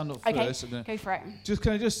gentleman put his hand up first. Okay, go for it.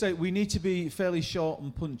 Can I just say, we need to be fairly short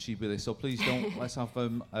and punchy with this, so please don't let's have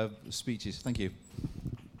speeches. Thank you.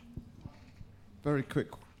 Very quick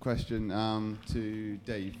question to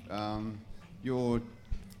Dave. Your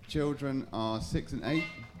children are 6 and 8.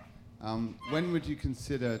 When would you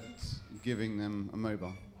consider giving them a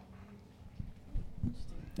mobile?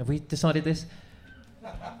 Have we decided this?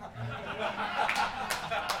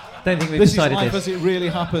 Don't think we've decided this. This is life as it really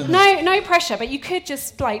happens. No pressure, but you could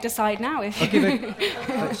just decide now if. I'll give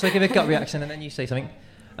a gut reaction and then you say something.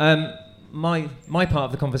 My part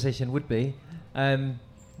of the conversation would be,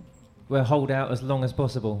 we'll hold out as long as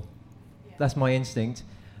possible. That's my instinct.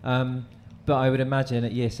 But I would imagine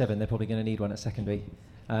at year 7 they're probably going to need one at secondary,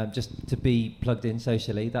 just to be plugged in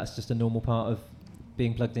socially. That's just a normal part of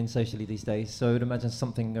being plugged in socially these days. So I would imagine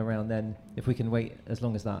something around then, if we can wait as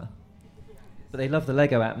long as that. But they love the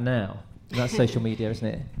Lego app now. That's social media, isn't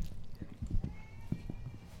it?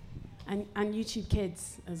 And YouTube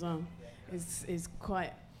Kids as well is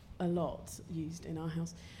quite a lot used in our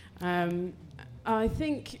house. I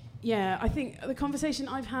think the conversation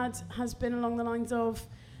I've had has been along the lines of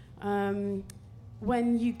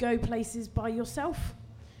when you go places by yourself,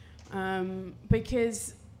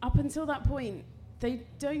 because up until that point they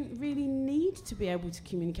don't really need to be able to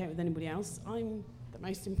communicate with anybody else. I'm the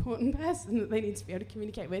most important person that they need to be able to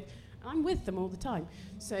communicate with. I'm with them all the time,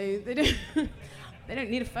 so they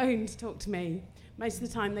don't need a phone to talk to me. Most of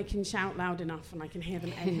the time they can shout loud enough and I can hear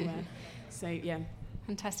them anywhere. So, yeah.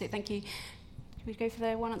 Fantastic, thank you. Can we go for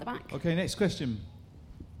the one at the back? Okay, next question.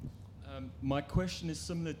 My question is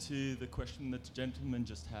similar to the question that the gentleman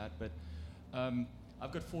just had, but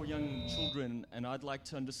I've got 4 young children, and I'd like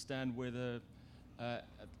to understand whether, at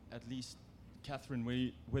least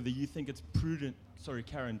Catherine, whether you think it's prudent,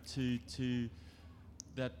 Karen, to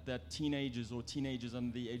that teenagers or teenagers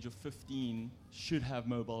under the age of 15 should have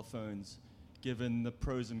mobile phones, given the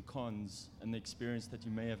pros and cons and the experience that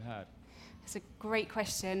you may have had. That's a great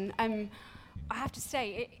question. I have to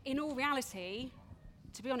say, in all reality,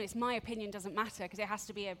 to be honest, my opinion doesn't matter because it has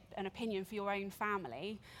to be an opinion for your own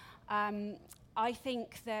family. I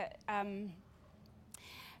think that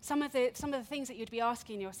some of the things that you'd be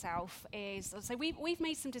asking yourself is, so we've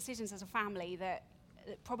made some decisions as a family that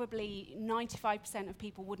probably 95% of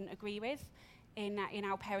people wouldn't agree with in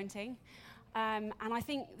our parenting. And I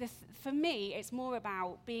think for me, it's more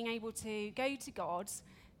about being able to go to God,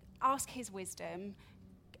 ask his wisdom,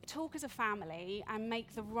 talk as a family and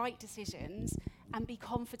make the right decisions and be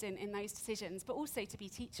confident in those decisions, but also to be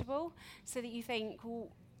teachable so that you think, well,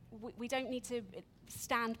 we don't need to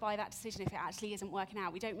stand by that decision if it actually isn't working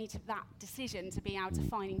out. We don't need that decision to be our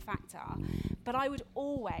defining factor. But I would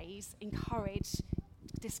always encourage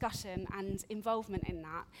discussion and involvement in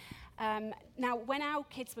that. Now, when our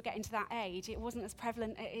kids were getting to that age, it wasn't as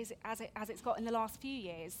prevalent as it's got in the last few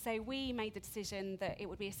years. So we made the decision that it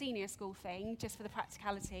would be a senior school thing, just for the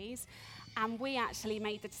practicalities. And we actually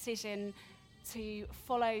made the decision to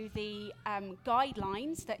follow the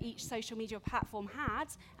guidelines that each social media platform had,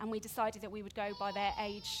 and we decided that we would go by their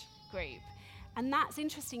age group. And that's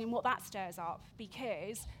interesting in what that stirs up,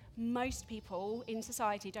 because most people in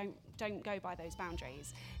society don't go by those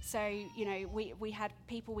boundaries. So, you know, we had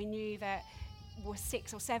people we knew that were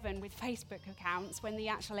 6 or 7 with Facebook accounts when the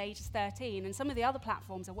actual age is 13, and some of the other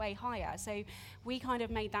platforms are way higher. So we kind of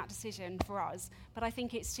made that decision for us. But I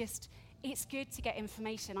think it's good to get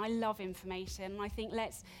information. I love information. I think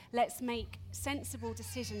let's make sensible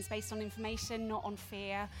decisions based on information, not on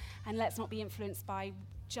fear, and let's not be influenced by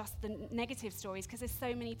just the negative stories, because there's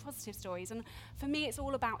so many positive stories. And for me, it's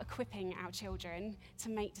all about equipping our children to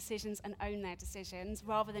make decisions and own their decisions,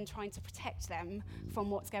 rather than trying to protect them from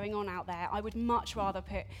what's going on out there. I would much rather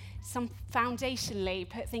foundationally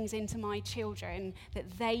put things into my children that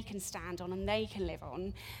they can stand on and they can live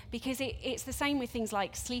on, because it's the same with things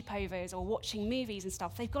like sleepovers or watching movies and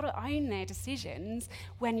stuff. They've got to own their decisions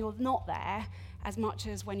when you're not there as much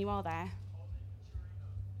as when you are there.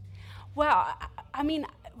 Well, I mean,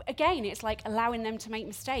 again, it's like allowing them to make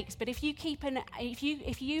mistakes. But if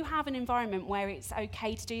you have an environment where it's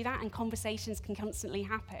okay to do that and conversations can constantly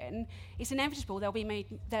happen, it's inevitable there'll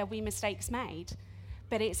be mistakes made.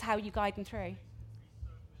 But it's how you guide them through.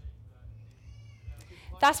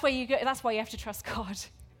 That's where you have to trust God.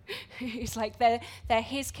 It's like they're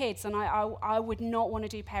His kids, and I would not want to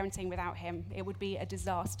do parenting without Him. It would be a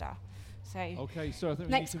disaster. So, okay, so I think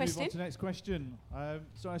we need to move on to the next question.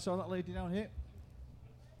 So I saw that lady down here.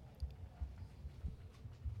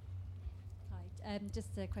 Hi, just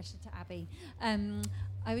a question to Abby.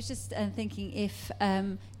 I was just thinking, if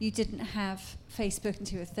you didn't have Facebook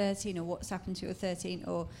until you were 13, or WhatsApp until you were 13,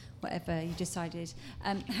 or whatever you decided,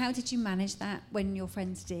 how did you manage that when your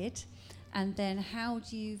friends did? And then how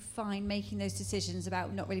do you find making those decisions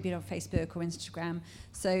about not really being on Facebook or Instagram?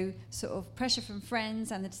 So sort of pressure from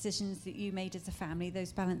friends and the decisions that you made as a family,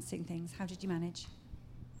 those balancing things, how did you manage?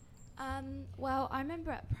 Well, I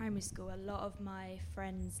remember at primary school, a lot of my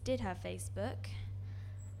friends did have Facebook,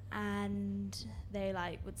 and they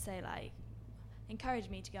would say encourage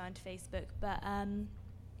me to go onto Facebook, but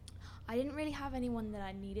I didn't really have anyone that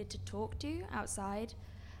I needed to talk to outside.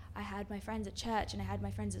 I had my friends at church and I had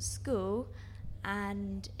my friends at school,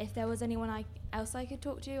 and if there was anyone else I could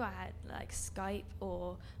talk to, I had Skype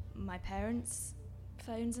or my parents'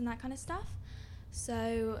 phones and that kind of stuff.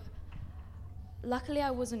 So luckily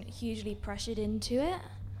I wasn't hugely pressured into it.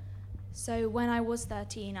 So when I was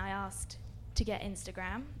 13, I asked to get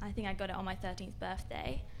Instagram. I think I got it on my 13th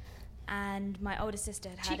birthday, and my older sister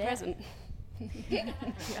had Cheap it. Present.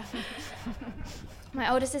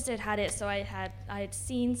 My older sister had it, so I had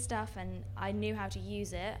seen stuff and I knew how to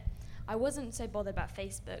use it. I wasn't so bothered about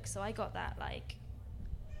Facebook, so I got that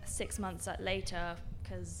 6 months later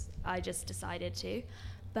because I just decided to.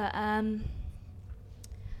 But I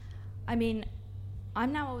mean,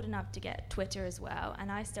 I'm now old enough to get Twitter as well,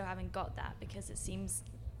 and I still haven't got that because it seems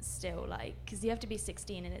still because you have to be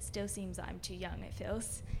 16 and it still seems that I'm too young, it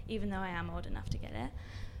feels, even though I am old enough to get it.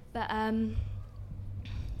 But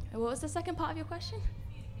what was the second part of your question?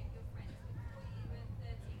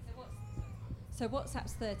 So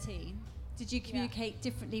WhatsApp's 13. Did you communicate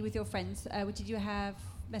differently with your friends? Did you have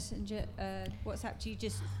Messenger, WhatsApp? Do you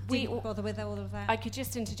just didn't bother with all of that? I could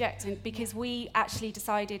just interject, because we actually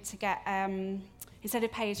decided to get instead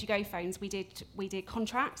of pay-as-you-go phones, we did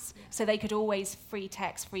contracts, so they could always free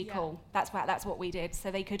text, free call. That's what we did,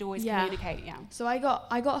 so they could always communicate. Yeah. So I got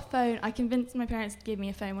a phone. I convinced my parents to give me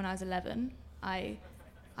a phone when I was 11. I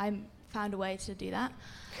found a way to do that,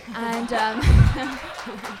 and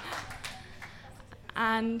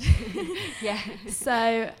and yeah.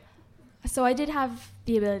 So I did have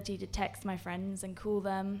the ability to text my friends and call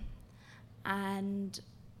them,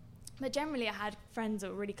 but generally I had friends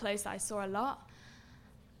that were really close that I saw a lot.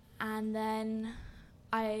 And then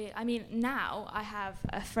I mean, now I have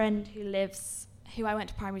a friend who I went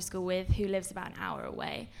to primary school with, who lives about an hour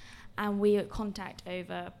away, and we contact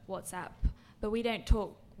over WhatsApp, but we don't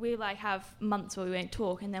talk. We have months where we won't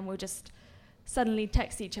talk, and then we'll just suddenly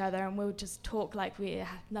text each other, and we'll just talk like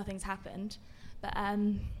nothing's happened. But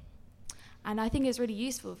and I think it's really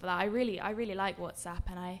useful for that. I really like WhatsApp,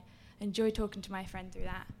 and I enjoy talking to my friend through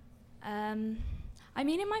that. I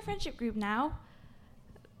mean, in my friendship group now,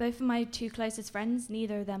 both of my 2 closest friends,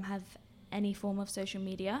 neither of them have any form of social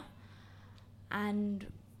media.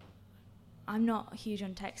 And I'm not huge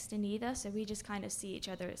on texting either, so we just kind of see each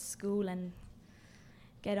other at school and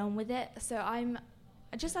get on with it. So I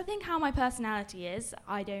think how my personality is,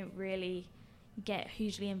 I don't really get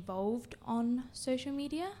hugely involved on social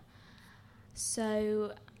media.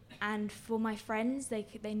 So, and for my friends,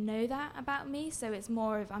 they know that about me, so I'm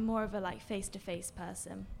more of a face-to-face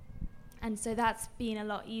person. And so that's been a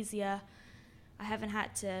lot easier. I haven't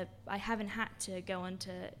had to go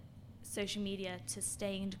onto social media to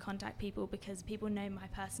stay in contact people because people know my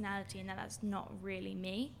personality and that's not really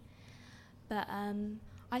me. But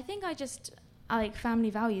I think I like family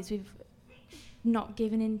values. We've not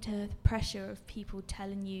given into the pressure of people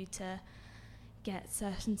telling you to get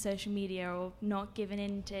certain social media, or not given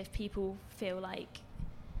into if people feel like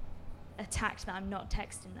attacked that I'm not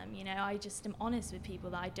texting them. You know, I just am honest with people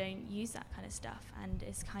that I don't use that kind of stuff, and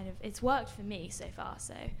it's worked for me so far.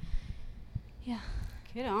 So, yeah.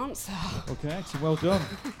 Good answer. Okay, excellent. Well done.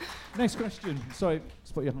 Next question. Sorry,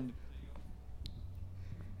 just put your hand.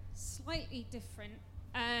 Slightly different.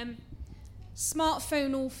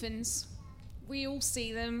 Smartphone orphans. We all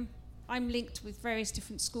see them. I'm linked with various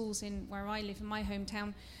different schools in where I live in my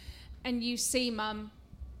hometown, and you see mum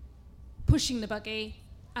pushing the buggy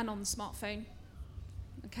and on the smartphone.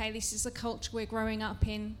 Okay, this is the culture we're growing up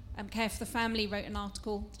in. Care for the Family wrote an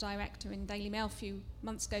article, the director, in Daily Mail a few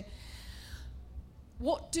months ago.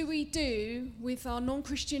 What do we do with our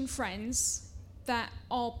non-Christian friends that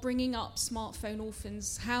are bringing up smartphone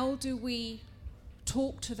orphans? How do we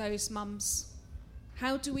talk to those mums?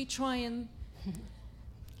 How do we try and...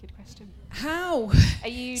 Good question. How? Are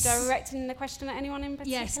you directing the question at anyone in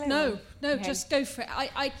particular? Yes. No. Okay. Just go for it.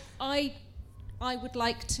 I would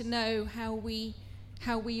like to know how we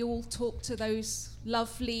all talk to those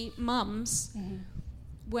lovely mums,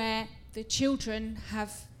 where the children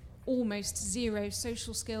have almost zero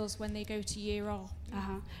social skills when they go to year R.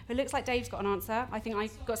 It looks like Dave's got an answer. I think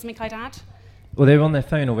I've got something I'd add. Well, they're on their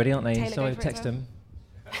phone already, aren't they? Taylor, So go I for it, text Will. them.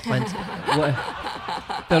 And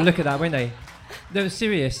they'll look at that, won't they? They're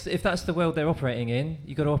serious. If that's the world they're operating in,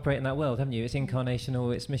 you've got to operate in that world, haven't you? It's incarnation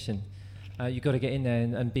or it's mission. You've got to get in there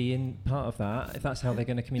and be in part of that, if that's how they're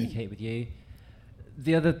going to communicate with you.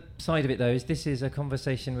 The other side of it, though, is this is a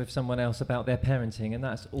conversation with someone else about their parenting, and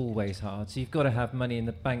that's always hard. So you've got to have money in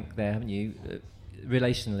the bank there, haven't you,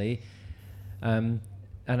 relationally? And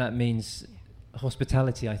that means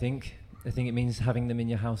hospitality, I think. I think it means having them in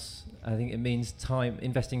your house. I think it means time,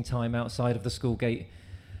 investing time outside of the school gate,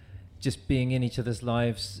 just being in each other's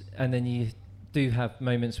lives. And then you do have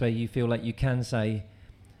moments where you feel like you can say,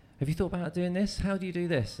 have you thought about doing this? How do you do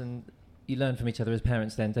this? And you learn from each other as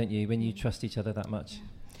parents then, don't you, when you trust each other that much?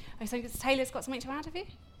 Yeah. So Taylor's got something to add, have you?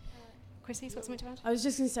 Chrissy's got something to add? I was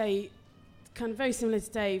just going to say, kind of very similar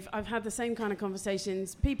to Dave, I've had the same kind of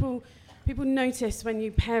conversations. People notice when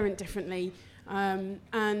you parent differently,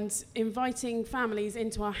 and inviting families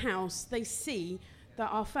into our house, they see that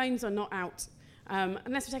our phones are not out.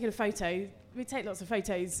 Unless we're taking a photo, we take lots of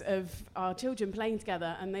photos of our children playing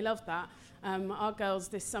together, and they love that. Our girls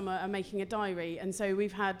this summer are making a diary, and so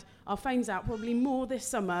we've had our phones out probably more this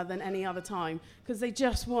summer than any other time, because they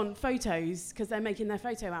just want photos, because they're making their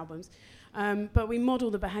photo albums. But we model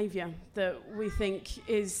the behaviour that we think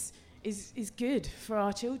is good for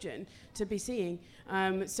our children to be seeing.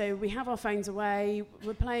 So we have our phones away,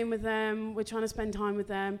 we're playing with them, we're trying to spend time with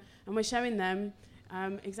them, and we're showing them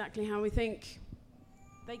exactly how we think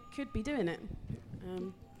they could be doing it.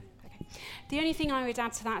 Okay. The only thing I would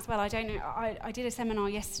add to that as well, I don't know, I did a seminar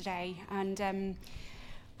yesterday, and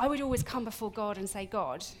I would always come before God and say,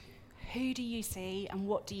 God, who do you see and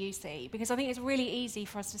what do you see? Because I think it's really easy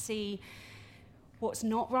for us to see what's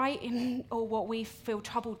not right or what we feel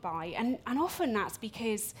troubled by. And often that's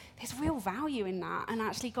because there's real value in that. And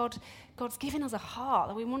actually God's given us a heart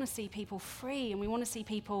that we want to see people free and we want to see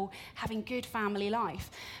people having good family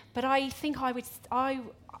life. But I think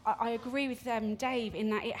I agree with Dave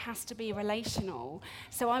in that it has to be relational.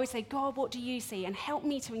 So I would say, God, what do you see? And help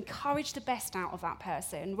me to encourage the best out of that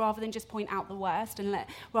person rather than just point out the worst and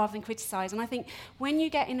rather than criticize. And I think when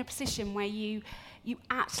you get in a position where you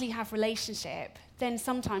actually have relationship, then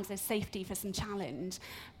sometimes there's safety for some challenge.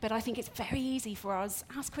 But I think it's very easy for us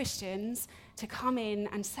as Christians to come in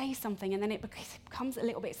and say something, and then it becomes a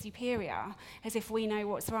little bit superior, as if we know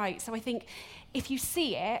what's right. So I think if you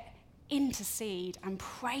see it, intercede and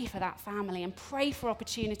pray for that family and pray for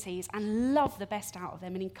opportunities and love the best out of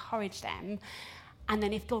them and encourage them. And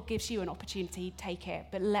then if God gives you an opportunity, take it.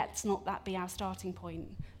 But let's not that be our starting point.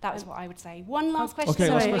 That was what I would say. One last question. Okay,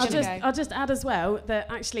 sorry, I'll just add as well that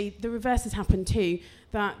actually the reverse has happened too,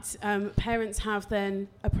 that parents have then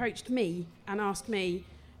approached me and asked me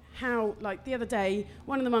how, like the other day,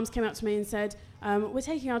 one of the mums came up to me and said, we're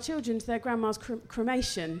taking our children to their grandma's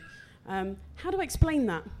cremation. How do I explain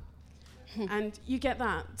that? And you get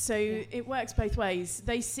that. So it works both ways.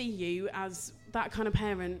 They see you as that kind of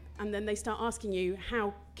parent, and then they start asking you,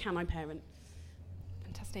 how can I parent?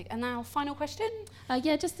 Fantastic. And now, final question?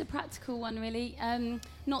 Yeah, just a practical one, really.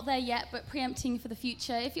 Not there yet, but preempting for the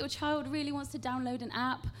future. If your child really wants to download an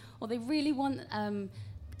app, or they really want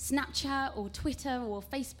Snapchat or Twitter or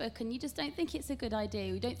Facebook, and you just don't think it's a good idea.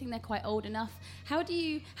 You don't think they're quite old enough. How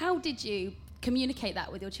did you communicate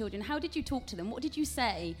that with your children? How did you talk to them? What did you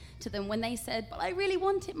say to them when they said, "But I really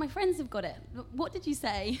want it, my friends have got it"? What did you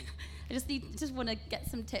say? I just want to get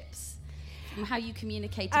some tips from how you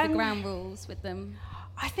communicated the ground rules with them.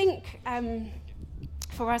 I think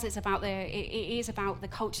for us it is about the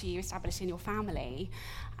culture you establish in your family.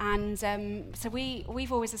 And so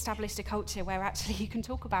we've always established a culture where actually you can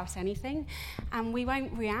talk about anything and we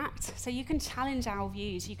won't react. So you can challenge our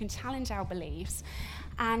views, you can challenge our beliefs,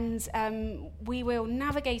 and we will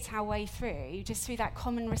navigate our way through just through that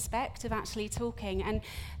common respect of actually talking.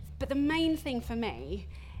 But the main thing for me,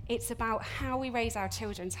 it's about how we raise our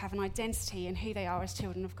children to have an identity in who they are as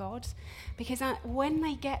children of God. Because when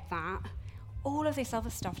they get that, all of this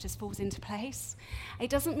other stuff just falls into place.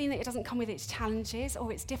 It doesn't mean that it doesn't come with its challenges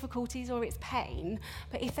or its difficulties or its pain,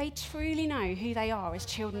 but if they truly know who they are as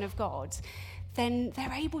children of God, then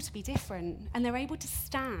they're able to be different and they're able to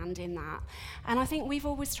stand in that. And I think we've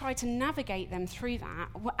always tried to navigate them through that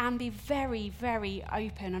and be very, very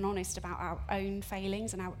open and honest about our own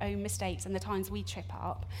failings and our own mistakes and the times we trip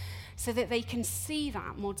up, so that they can see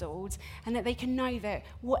that modelled and that they can know that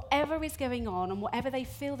whatever is going on and whatever they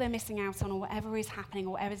feel they're missing out on or whatever is happening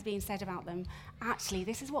or whatever is being said about them, actually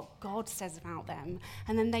this is what God says about them.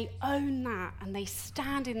 And then they own that and they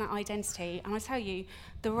stand in that identity, and I tell you,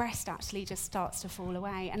 the rest actually just starts to fall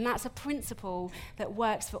away. And that's a principle that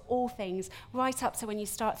works for all things, right up to when you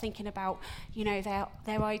start thinking about, you know,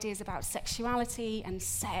 their ideas about sexuality and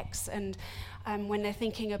sex, and when they're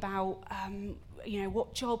thinking about you know,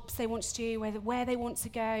 what jobs they want to do, where they want to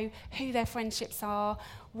go, who their friendships are,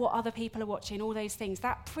 what other people are watching, all those things.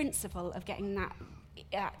 That principle of getting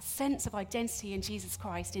that sense of identity in Jesus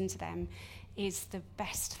Christ into them is the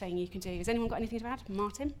best thing you can do. Has anyone got anything to add?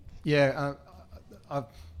 Martin? Yeah,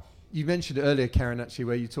 you mentioned earlier, Karen, actually,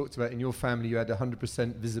 where you talked about in your family you had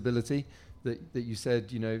 100% visibility, that you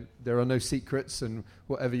said, you know, there are no secrets, and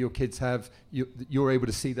whatever your kids have, you're able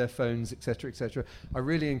to see their phones, etc., etc. I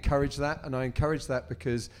really encourage that, and I encourage that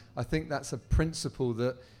because I think that's a principle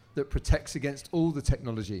that protects against all the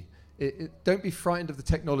technology. Don't be frightened of the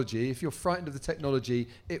technology. If you're frightened of the technology,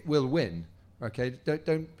 it will win. Okay,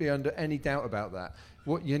 don't be under any doubt about that.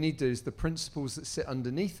 What you need to do is the principles that sit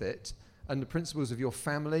underneath it, and the principles of your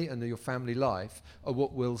family and your family life are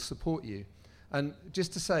what will support you. And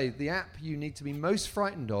just to say, the app you need to be most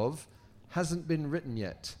frightened of hasn't been written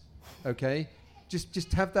yet, okay?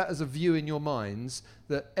 Just have that as a view in your minds,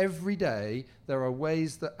 that every day there are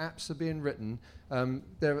ways that apps are being written.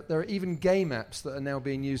 There are even game apps that are now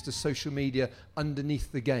being used as social media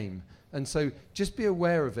underneath the game. And so just be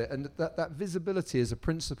aware of it, and that visibility is a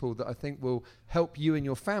principle that I think will help you and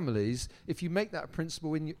your families if you make that a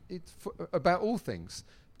principle about all things.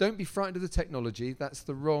 Don't be frightened of the technology. That's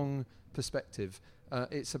the wrong perspective.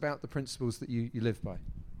 It's about the principles that you live by.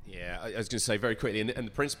 Yeah, I was going to say very quickly, and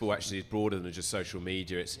the principle actually is broader than just social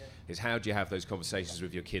media. It's how do you have those conversations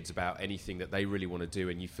with your kids about anything that they really want to do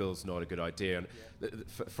and you feel is not a good idea. And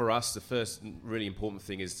for us, the first really important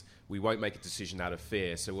thing is we won't make a decision out of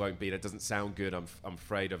fear. So it won't be, that doesn't sound good, I'm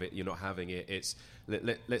afraid of it, you're not having it. It's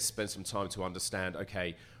let's spend some time to understand,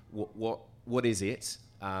 okay, what is it?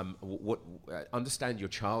 Understand your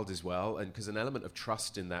child as well, and because an element of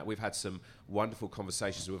trust in that. We've had some wonderful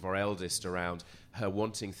conversations with our eldest around her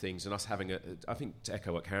wanting things and us having I think to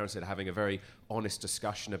echo what Karen said, having a very honest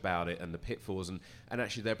discussion about it and the pitfalls, and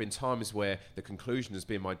actually there have been times where the conclusion has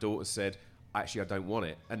been my daughter said, actually I don't want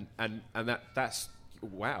it, and that's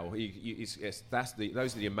wow,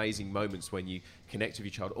 those are the amazing moments when you connect with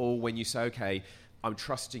your child, or when you say, okay, I'm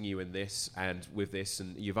trusting you in this and with this,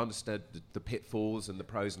 and you've understood the pitfalls and the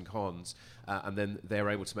pros and cons, and then they're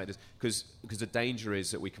able to make this. Because the danger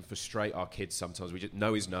is that we can frustrate our kids sometimes. We just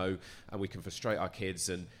no is no, and we can frustrate our kids,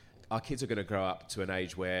 and our kids are going to grow up to an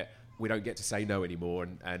age where we don't get to say no anymore,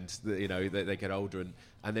 and you know they get older,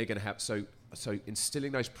 and they're going to have so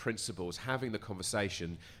instilling those principles, having the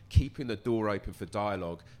conversation, keeping the door open for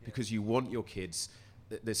dialogue, because you want your kids.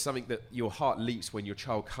 There's something that your heart leaps when your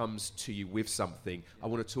child comes to you with something. I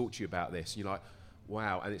want to talk to you about this. And you're like,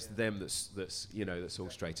 wow, and it's them that's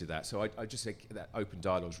orchestrated that. So I just think that open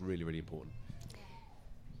dialogue is really, really important.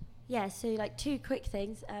 Yeah, so like two quick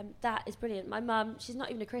things. That is brilliant. My mum, she's not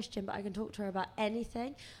even a Christian, but I can talk to her about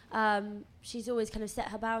anything. She's always kind of set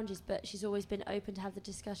her boundaries, but she's always been open to have the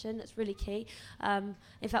discussion. That's really key.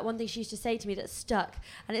 In fact, one thing she used to say to me that stuck,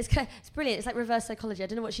 and it's brilliant. It's like reverse psychology. I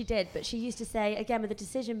don't know what she did, but she used to say, again, with the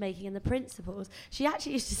decision making and the principles, she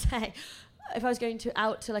actually used to say, if I was going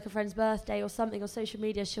out to like a friend's birthday or something on social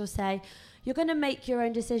media, she'll say, you're going to make your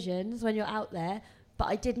own decisions when you're out there, but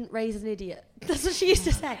I didn't raise an idiot. That's what she used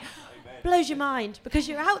to say. Blows your mind, because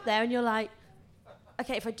you're out there and you're like,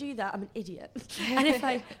 okay, if I do that, I'm an idiot. and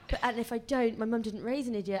if I don't, my mum didn't raise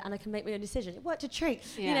an idiot and I can make my own decision. It worked a treat.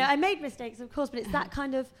 Yeah. You know, I made mistakes, of course, but it's that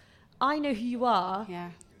kind of, I know who you are. Yeah.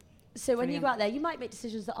 So when you Brilliant. go out there, you might make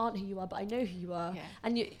decisions that aren't who you are, but I know who you are. Yeah.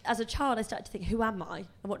 And you, as a child, I started to think, who am I?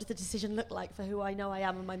 And what does the decision look like for who I know I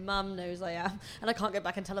am? And my mum knows I am. And I can't go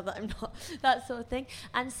back and tell her that I'm not. That sort of thing.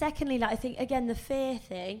 And secondly, like, I think, again, the fear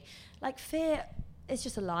thing. Like, fear is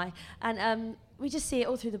just a lie. And we just see it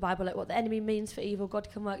all through the Bible, like what the enemy means for evil, God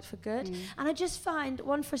can work for good. And I just find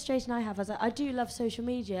one frustration I have is I do love social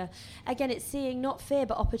media. Again, it's seeing not fear,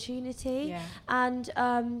 but opportunity. Yeah. And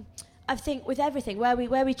I think with everything,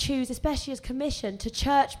 where we choose, especially as commission, to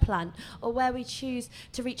church plant, or where we choose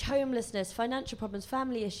to reach homelessness, financial problems,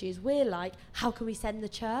 family issues, we're like, how can we send the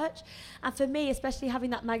church? And for me, especially having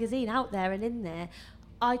that magazine out there and in there,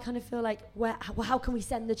 I kind of feel like, how can we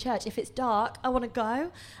send the church? If it's dark, I want to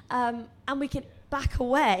go. And we can back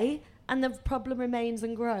away and the problem remains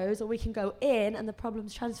and grows, or we can go in and the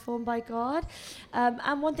problem's transformed by God.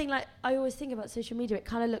 And one thing, like, I always think about social media, it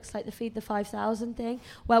kind of looks like the Feed the 5,000 thing,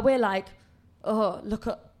 where we're like, oh, look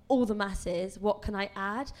at all the masses, what can I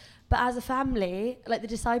add? But as a family, like the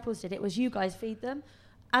disciples did, it was you guys feed them.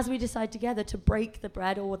 As we decide together to break the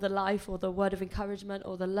bread or the life or the word of encouragement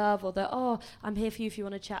or the love or the, oh, I'm here for you if you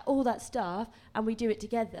want to chat, all that stuff, and we do it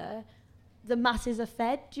together, the masses are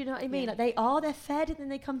fed. Do you know what I mean? Yeah. Like they're fed, and then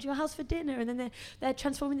they come to your house for dinner, and then they're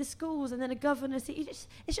transforming the schools, and then a governor. It's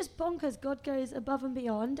just bonkers. God goes above and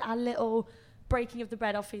beyond our little breaking of the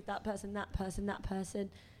bread. I'll feed that person, that person, that person.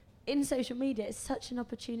 In social media, it's such an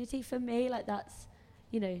opportunity for me. Like, that's,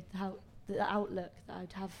 you know, how the outlook that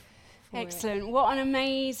I'd have. Excellent. What an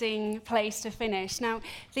amazing place to finish. Now,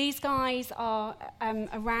 these guys are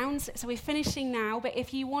around, so we're finishing now, but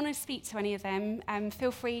if you want to speak to any of them,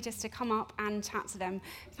 feel free just to come up and chat to them.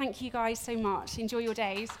 Thank you guys so much. Enjoy your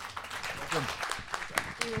days.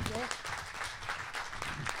 Welcome.